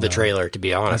saw the trailer, to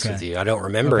be honest with you. I don't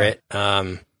remember it.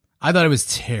 I thought it was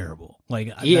terrible.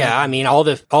 Like, I mean, all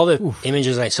the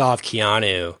images I saw of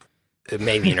Keanu, it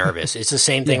made me nervous. It's the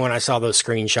same thing when I saw those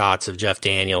screenshots of Jeff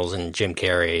Daniels and Jim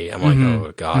Carrey. I'm like,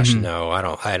 oh gosh, no, I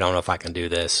don't know if I can do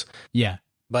this. Yeah.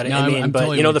 But no, I mean, I'm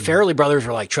totally, you know, the Farrelly brothers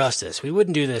were like, trust us. We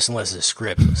wouldn't do this unless the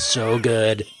script was so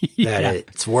good that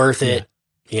it's worth it.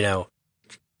 You know,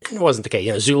 it wasn't the case.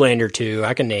 You know, Zoolander 2,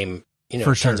 I can name, you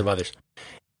know, tons of others.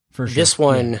 For sure. This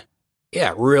one,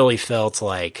 really felt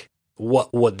like,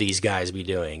 what would these guys be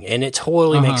doing? And it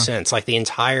totally makes sense. Like the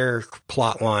entire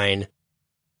plot line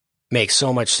makes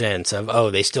so much sense of, oh,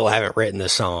 they still haven't written the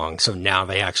song, so now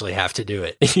they actually have to do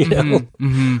it. You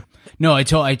know? No, I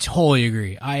totally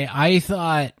agree. I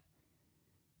thought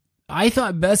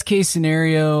best case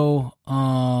scenario,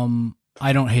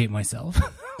 I don't hate myself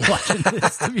watching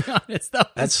this, to be honest.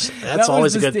 That's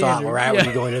always a good thought, right? When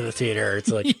you go into the theater, it's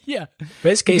like,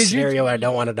 best case scenario, I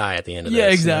don't want to die at the end of this. Yeah,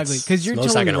 exactly. Because you're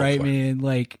totally right, man.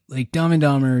 Like Dumb and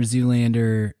Dumber,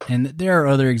 Zoolander, and there are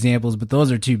other examples, but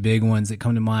those are two big ones that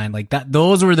come to mind. Like that,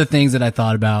 those were the things that I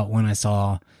thought about when I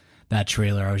saw that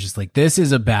trailer. I was just like, this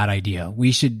is a bad idea.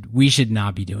 We should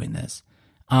not be doing this.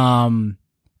 I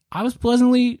was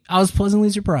pleasantly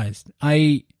surprised.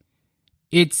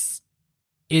 It's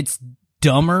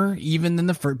dumber even than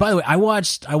the first. By the way, I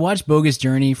watched Bogus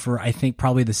Journey for, I think,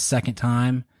 probably the second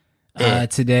time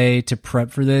today to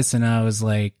prep for this, and I was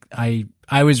like, I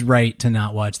was right to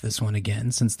not watch this one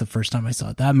again since the first time I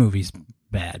saw it. That movie's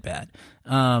bad.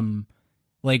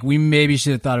 Like we maybe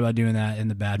should have thought about doing that in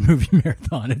the bad movie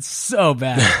marathon. It's so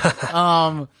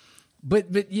bad.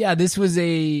 But yeah, this was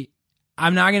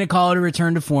I'm not going to call it a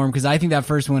return to form, because I think that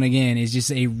first one again is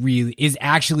just a really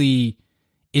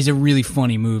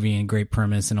funny movie and great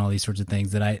premise and all these sorts of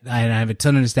things that I have a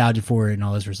ton of nostalgia for it and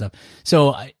all this sort of stuff.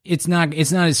 So it's not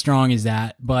as strong as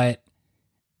that, but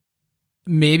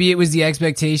maybe it was the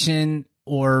expectation,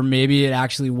 or maybe it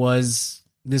actually was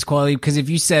this quality. Because if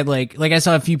you said like I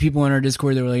saw a few people in our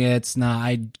Discord that were like, it's not,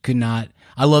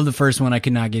 I love the first one, I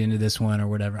could not get into this one or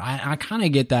whatever. I kind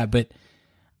of get that, but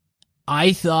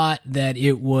I thought that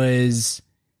it was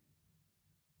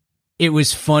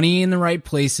funny in the right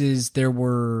places. There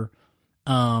was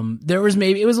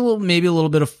maybe a little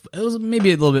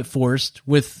bit forced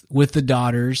with the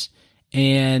daughters,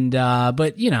 and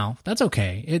but you know, that's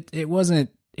okay. It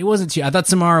wasn't too. I thought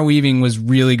Samara Weaving was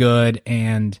really good,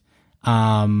 and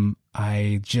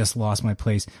I just lost my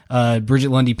place. Bridget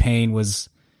Lundy Payne was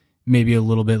maybe a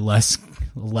little bit less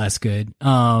good.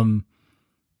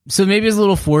 So maybe it's a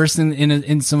little forced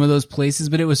in some of those places,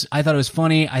 but I thought it was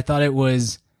funny. I thought it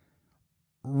was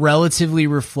relatively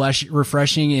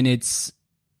refreshing in its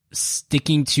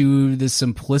sticking to the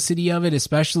simplicity of it,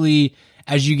 especially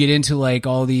as you get into like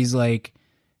all these like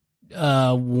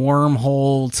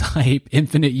wormhole type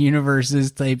infinite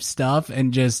universes type stuff,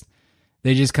 and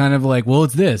they just kind of like, well,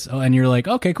 it's this. Oh, and you're like,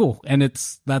 okay, cool. And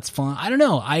that's fun. I don't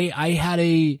know.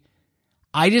 I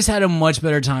just had a much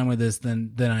better time with this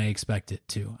than I expected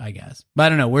to, I guess. But I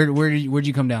don't know. Where'd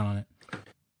you come down on it?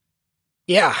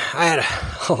 Yeah, I had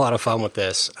a lot of fun with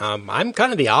this. I'm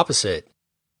kind of the opposite.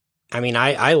 I mean,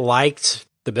 I liked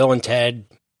the Bill and Ted,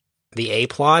 the A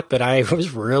plot, but I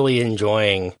was really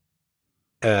enjoying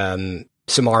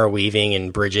Samara Weaving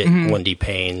and Bridget Lundy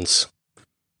Payne's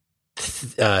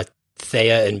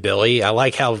Thea and Billy. I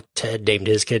like how Ted named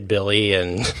his kid Billy,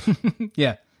 and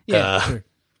yeah, sure.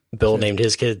 Bill named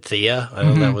his kid Thea. I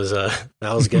know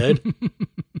that was good.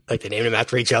 Like they named him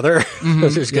after each other,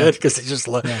 which is good because they just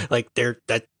like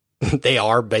they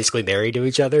are basically married to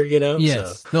each other, you know.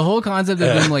 Yes, so. The whole concept of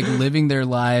them like living their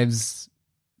lives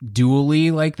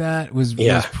dually like that was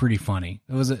pretty funny.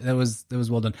 That was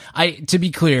well done. To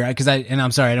be clear, because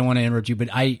I'm sorry, I don't want to interrupt you, but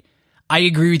I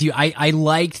agree with you. I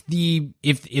liked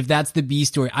if that's the B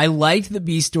story. I liked the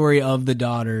B story of the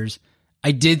daughters.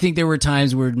 I did think there were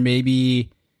times where maybe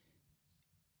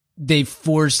they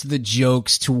forced the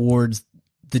jokes towards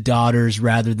the daughters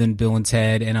rather than Bill and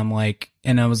Ted, and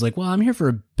I was like, well, I'm here for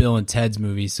a Bill and Ted's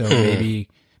movie, so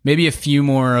maybe a few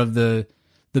more of the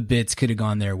bits could have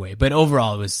gone their way, but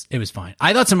overall it was fine.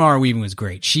 I thought Samara Weaving was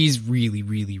great. She's really,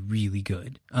 really, really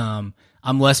good. I'm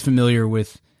less familiar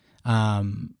with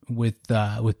Payne,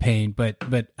 but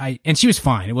and she was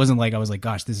fine. It wasn't like I was like,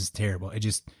 gosh, this is terrible. It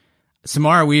just,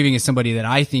 Samara Weaving is somebody that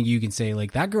I think you can say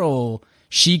like that girl,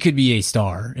 she could be a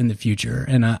star in the future.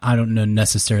 And I don't know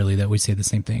necessarily that we say the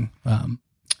same thing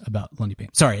about Lundy Payne.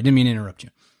 Sorry, I didn't mean to interrupt you.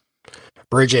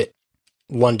 Bridget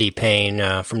Lundy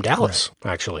Payne from Dallas,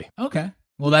 actually. Okay.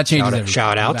 Well, that changes everything.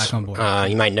 Shout out. Back on board.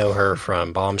 You might know her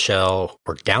from Bombshell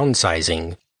or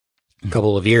Downsizing a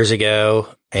couple of years ago,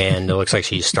 and it looks like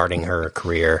she's starting her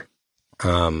career.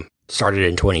 Started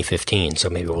in 2015, so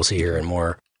maybe we'll see her in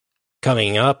more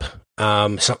coming up.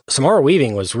 Samara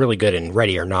Weaving was really good in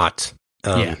Ready or Not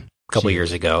a couple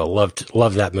years ago.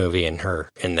 Loved that movie, and her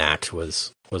in that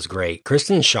was great.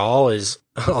 Kristen Shaw is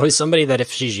always somebody that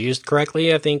if she's used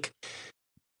correctly, I think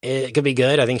it could be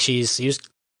good. I think she's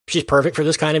perfect for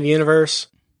this kind of universe.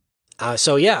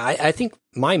 So yeah, I think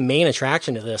my main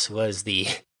attraction to this was the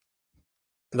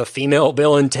female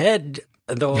Bill and Ted,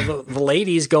 the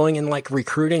ladies going and like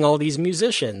recruiting all these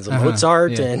musicians,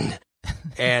 Mozart and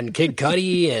Kid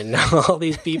Cudi and all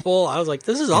these people. I was like,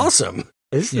 this is awesome.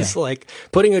 This is like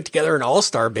putting it together an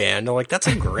all-star band. I'm like, that's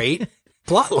a great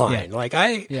plot line. Like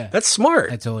that's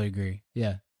smart. I totally agree.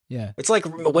 Yeah. Yeah. It's like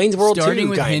Wayne's World 2 starting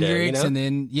with kinda, Hendrix, you know?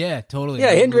 and then totally.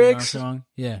 Yeah, Hendrix.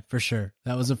 Yeah, for sure.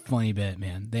 That was a funny bit,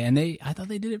 man. I thought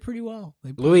they did it pretty well.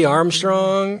 Louis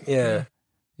Armstrong. Yeah.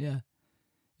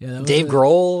 Dave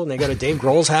Grohl, and they go to Dave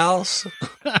Grohl's house.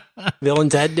 Bill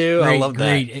and Ted do. I love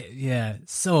that. Yeah,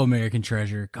 so American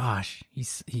Treasure. Gosh,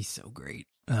 he's so great.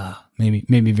 Made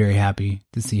me very happy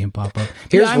to see him pop up.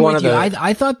 Here's one of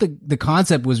I thought the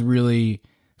concept was really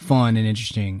fun and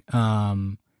interesting.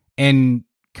 And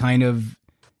kind of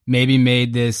maybe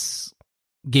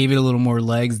gave it a little more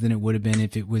legs than it would have been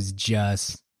if it was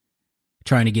just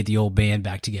trying to get the old band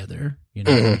back together, you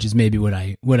know, which is maybe what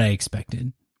I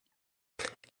expected.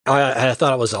 I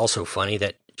thought it was also funny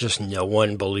that just no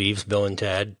one believes Bill and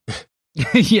Ted.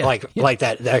 Like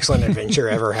that Excellent Adventure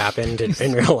ever happened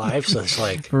in real life. So it's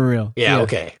like, for real. Yeah.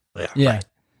 Okay. Yeah. Right.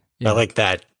 I like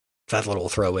that little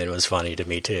throw in was funny to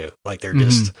me too. Like they're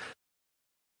just,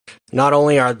 not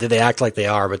only do they act like they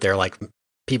are, but they're like,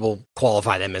 people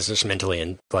qualify them as just mentally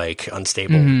and like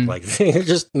unstable. Like they're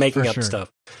just making up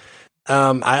stuff.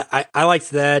 I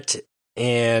liked that.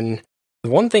 And the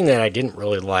one thing that I didn't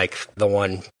really like, the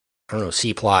one, I don't know,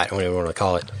 C plot, whatever you want to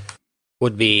call it,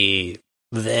 would be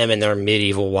them and their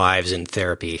medieval wives in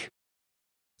therapy.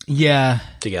 Yeah.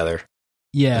 Together.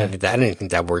 Yeah. I didn't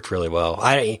think that worked really well.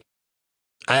 I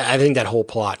think that whole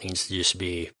plot needs to just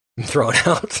be thrown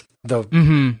out. The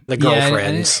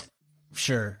girlfriends.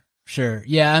 Sure.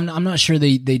 Yeah, I'm not sure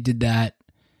they did that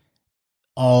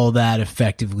all that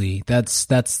effectively. That's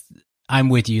I'm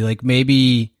with you. Like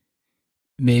maybe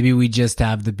we just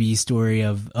have the B story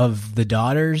of the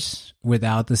daughters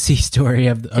without the C story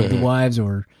of the wives,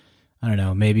 or I don't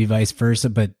know, maybe vice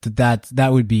versa. But that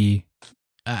would be,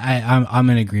 I'm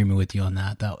in agreement with you on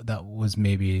that. That was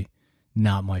maybe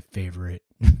not my favorite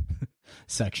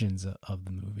sections of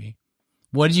the movie.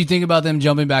 What did you think about them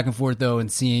jumping back and forth though,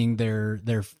 and seeing their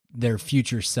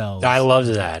future selves? I loved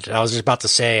that. I was just about to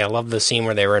say, I love the scene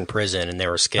where they were in prison and they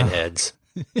were skinheads.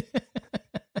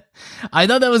 I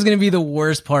thought that was going to be the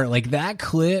worst part. Like that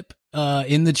clip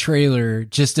in the trailer,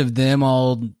 just of them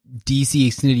all DC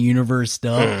extended universe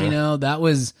stuff, you know, that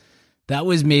was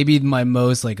maybe my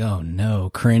most like, oh no,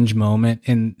 cringe moment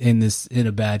in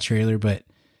a bad trailer, but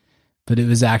it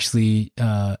was actually,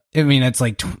 I mean, it's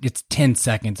like, it's 10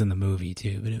 seconds in the movie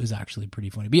too, but it was actually pretty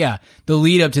funny. But yeah, the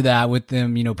lead up to that with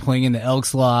them, you know, playing in the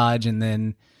Elks Lodge and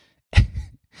then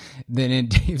in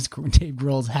Dave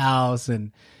Grohl's house.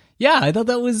 And yeah, I thought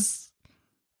that was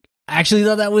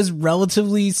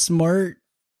relatively smart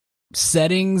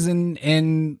settings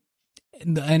and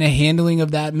a handling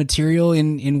of that material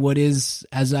in what is,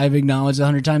 as I've acknowledged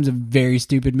 100 times, a very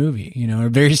stupid movie, you know, a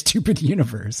very stupid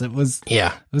universe. It was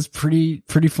pretty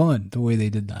fun the way they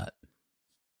did that.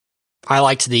 I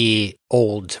liked the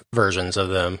old versions of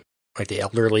them, like the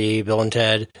elderly Bill and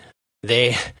Ted.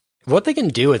 What they can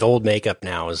do with old makeup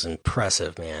now is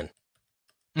impressive, man.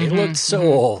 They looked so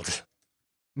old.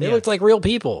 They looked like real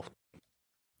people.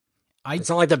 It's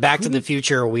not like the Back to the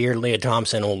Future weird Leah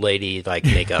Thompson old lady like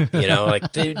makeup, you know,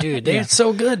 like dude, they're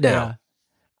so good now. Yeah.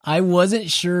 I wasn't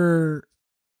sure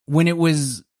when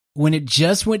it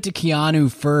just went to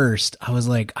Keanu first. I was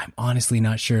like, I'm honestly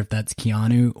not sure if that's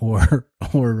Keanu or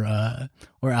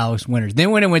Alex Winters. Then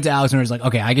when it went to Alex Winters, like,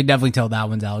 okay, I could definitely tell that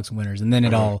one's Alex Winters, and then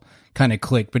it all kind of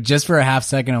clicked. But just for a half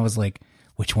second, I was like,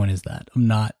 which one is that? I'm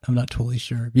not totally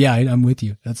sure. Yeah, I'm with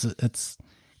you. That's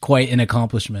quite an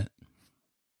accomplishment.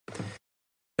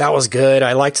 That was good.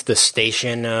 I liked the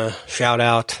station shout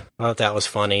out. I thought that was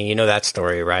funny. You know that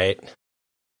story, right?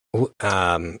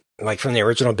 Like from the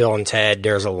original Bill and Ted,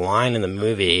 there's a line in the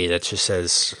movie that just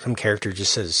says, some character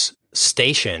just says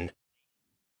station.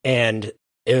 And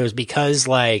it was because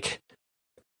like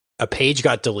a page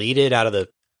got deleted out of the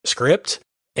script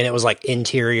and it was like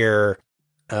interior,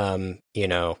 you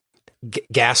know,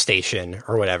 gas station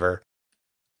or whatever.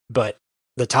 But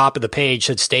the top of the page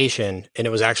said station, and it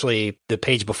was actually the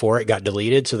page before it got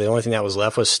deleted. So the only thing that was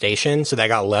left was station. So that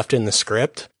got left in the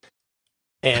script.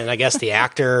 And I guess the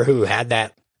actor who had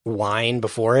that line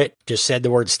before it just said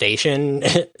the word station.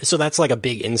 So that's like a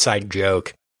big inside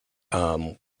joke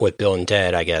with Bill and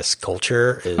Ted, I guess.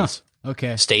 Culture is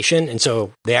okay. Station. And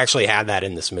so they actually had that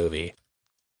in this movie.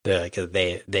 They I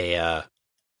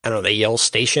don't know, they yell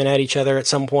station at each other at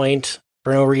some point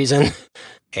for no reason.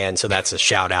 And so that's a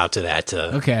shout out to that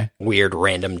weird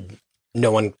random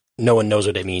no one knows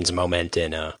what it means moment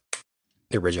in the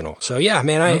original. So yeah,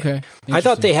 man, I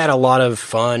thought they had a lot of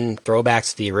fun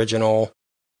throwbacks to the original.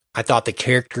 I thought the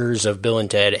characters of Bill and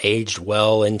Ted aged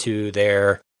well into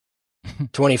their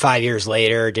 25 years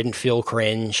later. Didn't feel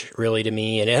cringe really to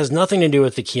me, and it has nothing to do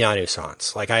with the Keanu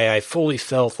songs. Like I fully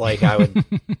felt like I would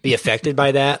be affected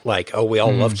by that. Like, oh, we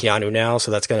all love Keanu now,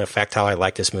 so that's going to affect how I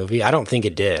like this movie. I don't think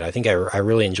it did. I think I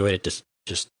really enjoyed it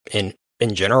just in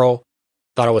general.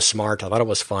 Thought it was smart. I thought it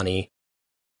was funny.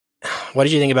 What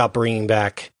did you think about bringing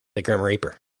back the Grim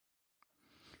Reaper?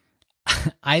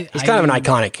 He's kind of an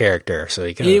iconic character, so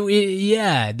he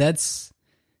yeah, that's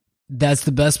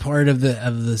the best part of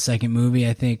the second movie,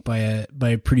 I think, by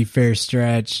a pretty fair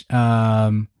stretch.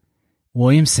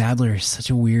 William Sadler is such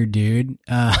a weird dude,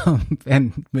 but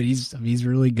he's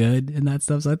really good in that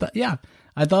stuff. So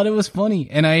I thought it was funny,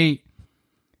 and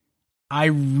I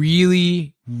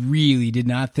really, really did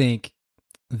not think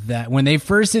that when they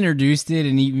first introduced it,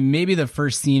 and even maybe the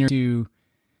first scene or two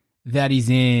that he's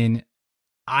in,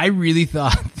 I really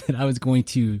thought that I was going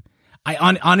to.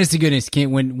 Honest to goodness,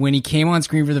 when he came on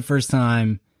screen for the first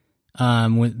time,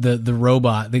 with the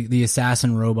robot, the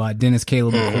assassin robot, Dennis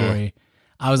Caleb McCoy,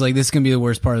 I was like, this is gonna be the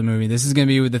worst part of the movie. This is gonna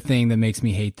be the thing that makes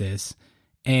me hate this.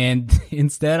 And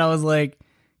instead, I was like,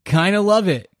 kind of love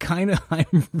it.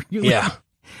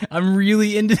 I'm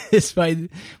really into this by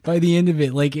the end of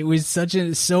it. Like, it was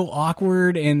so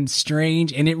awkward and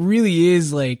strange, and it really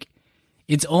is like,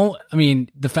 it's all. I mean,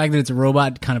 the fact that it's a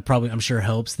robot kind of probably, I'm sure,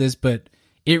 helps this, but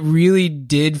it really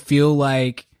did feel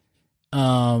like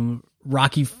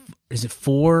Rocky. Is it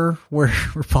 4 where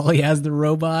Paulie has the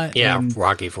robot? Yeah,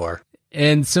 Rocky 4.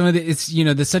 And some of it's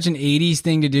there's such an 80s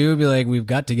thing to do. Be like, we've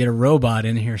got to get a robot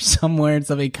in here somewhere and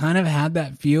stuff. It kind of had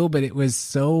that feel, but it was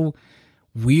so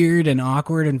weird and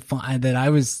awkward and fun that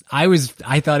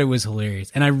I thought it was hilarious,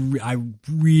 and I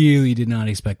really did not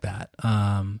expect that.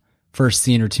 First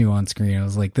scene or two on screen, I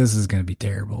was like, this is going to be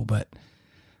terrible, but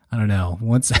I don't know.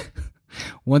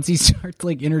 Once he starts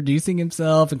like introducing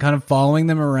himself and kind of following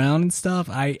them around and stuff,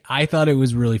 I thought it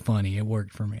was really funny. It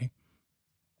worked for me.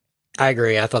 I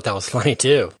agree. I thought that was funny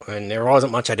too. And there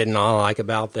wasn't much I didn't like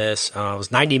about this. It was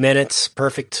 90 minutes,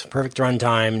 perfect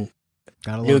runtime.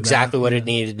 Knew exactly what it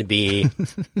needed to be.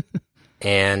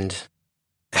 And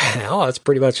that's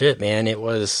pretty much it, man. It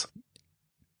was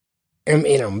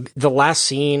The last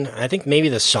scene, I think maybe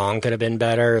the song could have been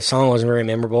better. The song wasn't very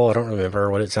memorable. I don't remember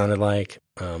what it sounded like.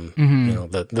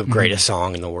 The greatest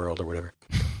song in the world or whatever.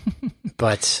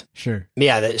 But sure.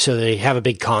 Yeah, so they have a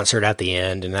big concert at the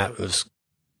end, and that was,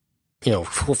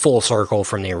 full circle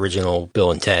from the original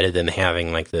Bill and Ted, and then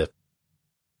having like the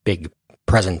big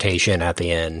presentation at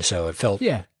the end. So it felt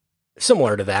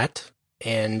similar to that,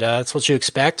 and that's what you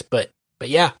expect. But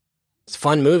yeah, it's a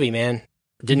fun movie, man.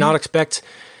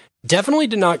 Definitely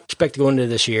did not expect to go into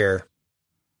this year.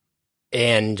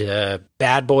 And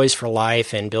Bad Boys for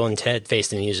Life and Bill and Ted Face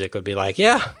the Music would be like,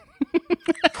 yeah,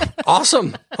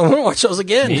 awesome. I want to watch those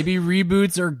again. Maybe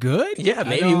reboots are good. Yeah,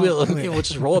 maybe we'll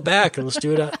just roll it back and let's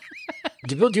do it.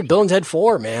 Do Bill and Ted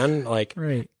 4, man. Like,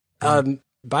 right.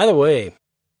 By the way,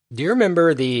 do you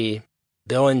remember the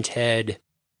Bill and Ted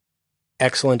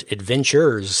Excellent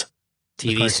Adventures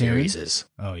TV series?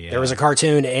 Oh yeah, there was a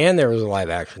cartoon and there was a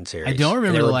live action series. I don't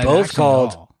remember the live both action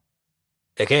called. at all.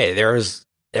 Okay, it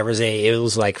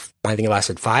was like, I think it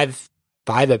lasted five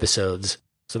episodes,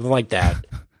 something like that.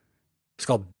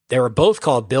 They were both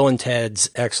called Bill and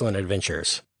Ted's Excellent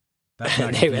Adventures.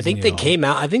 I think they came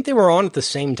out. I think they were on at the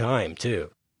same time too.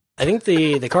 I think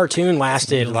the cartoon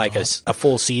lasted like a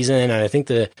full season, and I think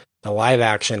the live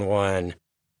action one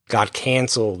got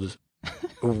canceled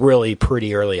really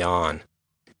pretty early on.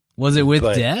 Was it with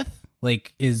death?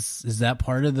 Like, is that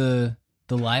part of the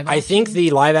live action? I think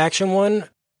the live action one.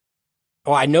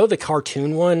 Well, I know the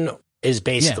cartoon one is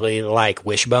basically like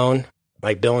Wishbone.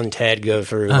 Like Bill and Ted go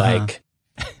through like.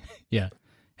 Yeah.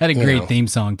 Had a great theme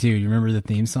song too. You remember the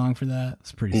theme song for that?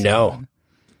 It's pretty No.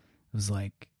 It was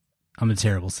like, I'm a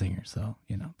terrible singer, so,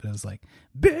 but it was like,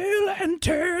 Bill and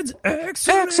Ted's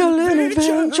Excellent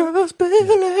Adventures.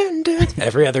 Bill and Ted.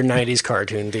 Every other 90s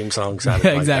cartoon theme song sounded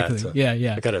like exactly. that. So Yeah.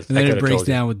 And then it breaks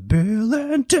down with Bill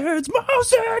and Ted's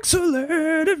Most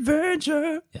Excellent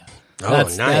Adventure. Yeah. Oh,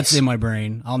 nice. That's in my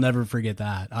brain. I'll never forget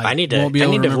that. I need to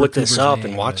look this up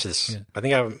and watch this. Yeah. I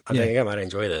think I might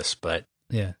enjoy this, but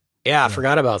I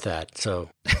forgot about that. So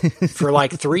for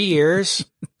like 3 years,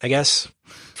 I guess,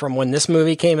 from when this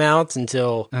movie came out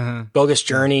until Bogus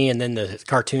Journey and then the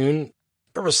cartoon,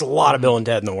 there was a lot of Bill and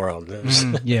Ted in the world.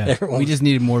 We just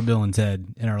needed more Bill and Ted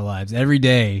in our lives. Every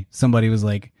day, somebody was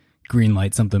like, green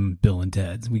light something Bill and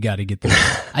Ted's. We got to get there.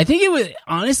 I think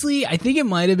it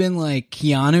might have been like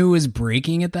Keanu was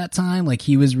breaking at that time. Like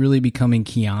he was really becoming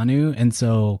Keanu. And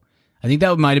so I think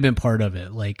that might have been part of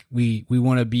it. Like we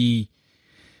want to be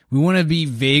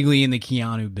vaguely in the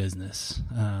Keanu business.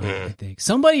 I think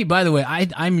somebody, by the way,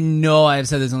 I know I've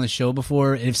said this on the show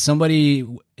before. If somebody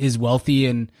is wealthy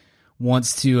and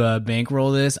wants to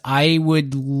bankroll this, I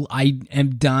am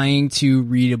dying to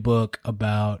read a book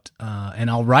about, and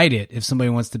I'll write it if somebody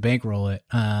wants to bankroll it.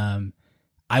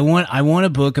 I want a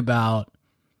book about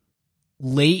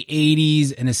late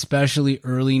 80s and especially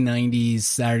early 90s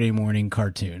Saturday morning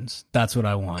cartoons. That's what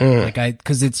I want.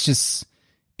 Cause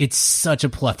it's such a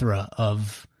plethora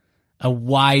of a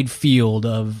wide field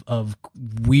of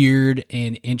weird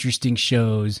and interesting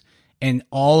shows, and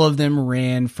all of them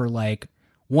ran for like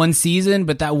one season,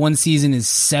 but that one season is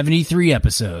 73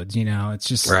 episodes. It's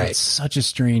just it's such a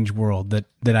strange world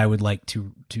that I would like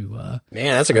to. Man,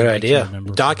 that's a good idea.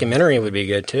 Documentary would be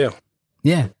good too.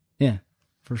 Yeah,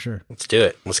 for sure. Let's do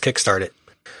it. Let's kickstart it.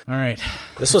 All right.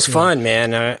 This was fun,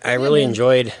 man. I really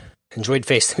enjoyed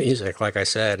Face the Music. Like I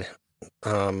said,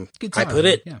 good time,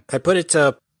 I put it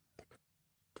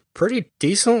pretty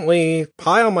decently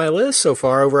high on my list so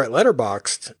far over at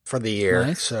Letterboxd for the year.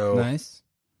 Nice.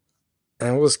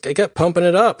 And I kept pumping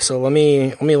it up. So let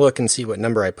me look and see what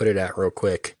number I put it at real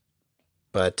quick.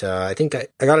 But I think I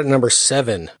got it number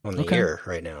 7 on the year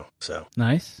right now. So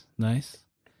nice.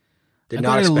 Did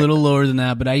not expect a little lower than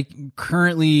that, but I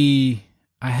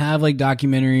have like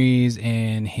documentaries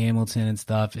and Hamilton and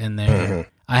stuff in there. Mm-hmm.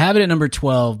 I have it at number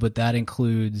 12, but that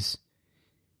includes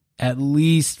at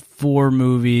least 4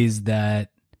 movies that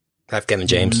have Kevin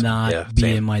James will not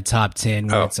be in my top 10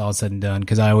 when it's all said and done,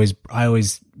 because I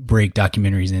always break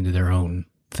documentaries into their own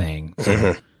thing.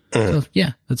 So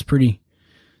that's pretty.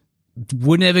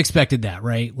 Wouldn't have expected that,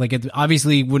 right? Like,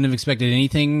 obviously wouldn't have expected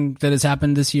anything that has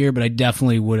happened this year, but I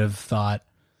definitely would have thought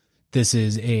this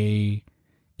is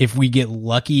if we get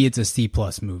lucky, it's a C+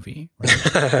 movie.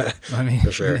 Right? I mean,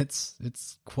 for sure.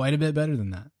 It's quite a bit better than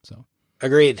that. So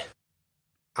agreed.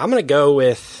 I'm going to go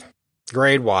with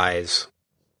grade-wise.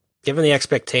 Given the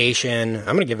expectation, I'm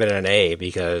going to give it an A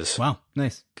because wow,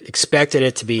 nice. Expected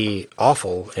it to be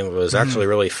awful. It was actually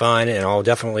really fun, and I'll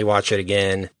definitely watch it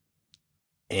again.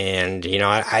 And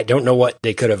I don't know what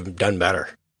they could have done better,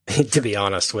 to be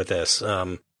honest with this.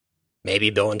 maybe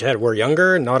Bill and Ted were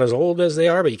younger, not as old as they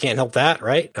are, but you can't help that,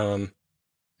 right?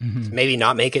 Maybe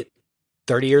not make it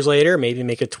 30 years later, maybe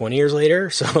make it 20 years later.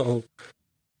 So,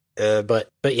 but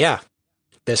yeah,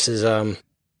 this was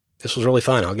really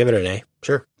fun. I'll give it an A.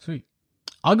 Sure. Sweet.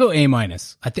 I'll go A-.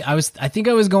 I think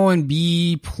I was going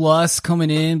B+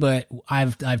 coming in, but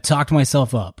I've talked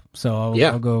myself up. So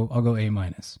I'll go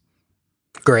A-.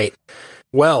 Great.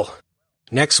 Well,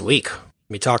 next week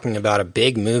we'll be talking about a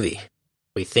big movie,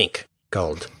 we think,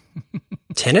 called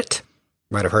Tenet.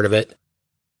 Might have heard of it.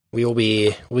 We'll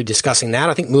be discussing that.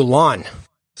 I think Mulan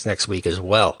is next week as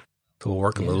well. So we'll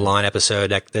work a Mulan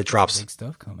episode that drops big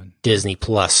stuff coming. Disney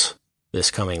Plus this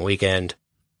coming weekend.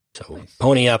 So nice.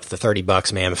 Pony up the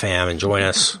 $30, ma'am fam, and join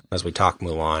us as we talk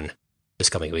Mulan this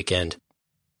coming weekend.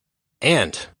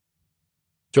 And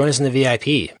join us in the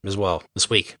VIP as well this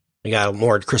week. We got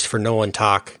more Christopher Nolan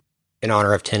talk in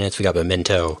honor of Tenet. We got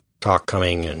Memento talk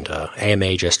coming, and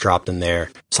AMA just dropped in there.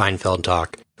 Seinfeld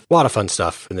talk. A lot of fun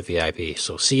stuff in the VIP.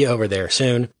 So see you over there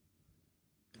soon.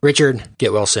 Richard,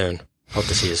 get well soon. Hope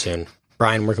to see you soon.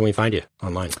 Brian, where can we find you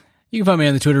online? You can find me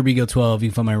on the Twitter, BGill12. You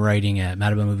can find my writing at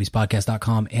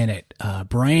madaboutmoviespodcast.com and at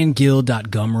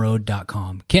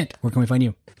briangill.gumroad.com. Kent, where can we find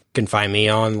you? You can find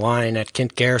me online at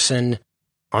Kent Garrison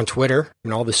on Twitter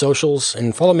and all the socials,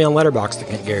 and follow me on Letterboxd at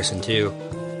Kent Garrison too,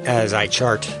 as I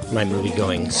chart my movie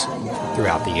goings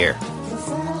throughout the year.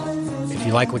 If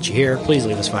you like what you hear, please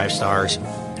leave us 5 stars.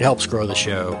 It helps grow the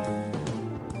show.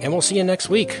 And we'll see you next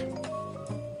week.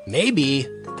 Maybe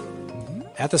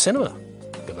at the cinema.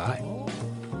 Goodbye.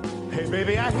 Hey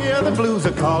baby, I hear the blues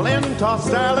are calling, tossed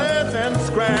salads and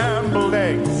scrambled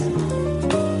eggs.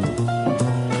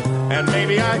 And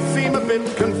maybe I seem a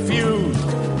bit confused.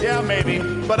 Yeah, maybe,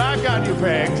 but I got you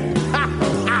pegged.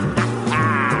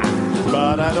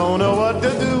 But I don't know what to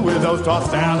do with those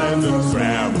tossed salads and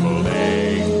scrambled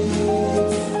eggs.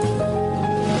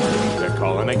 They're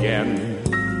calling again.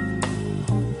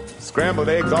 Scrambled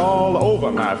eggs all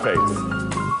over my face.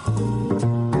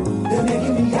 They're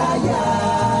making me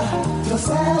yah-yah. Your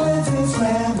salads and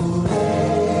scrambled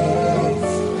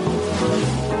eggs.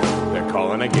 They're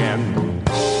calling again.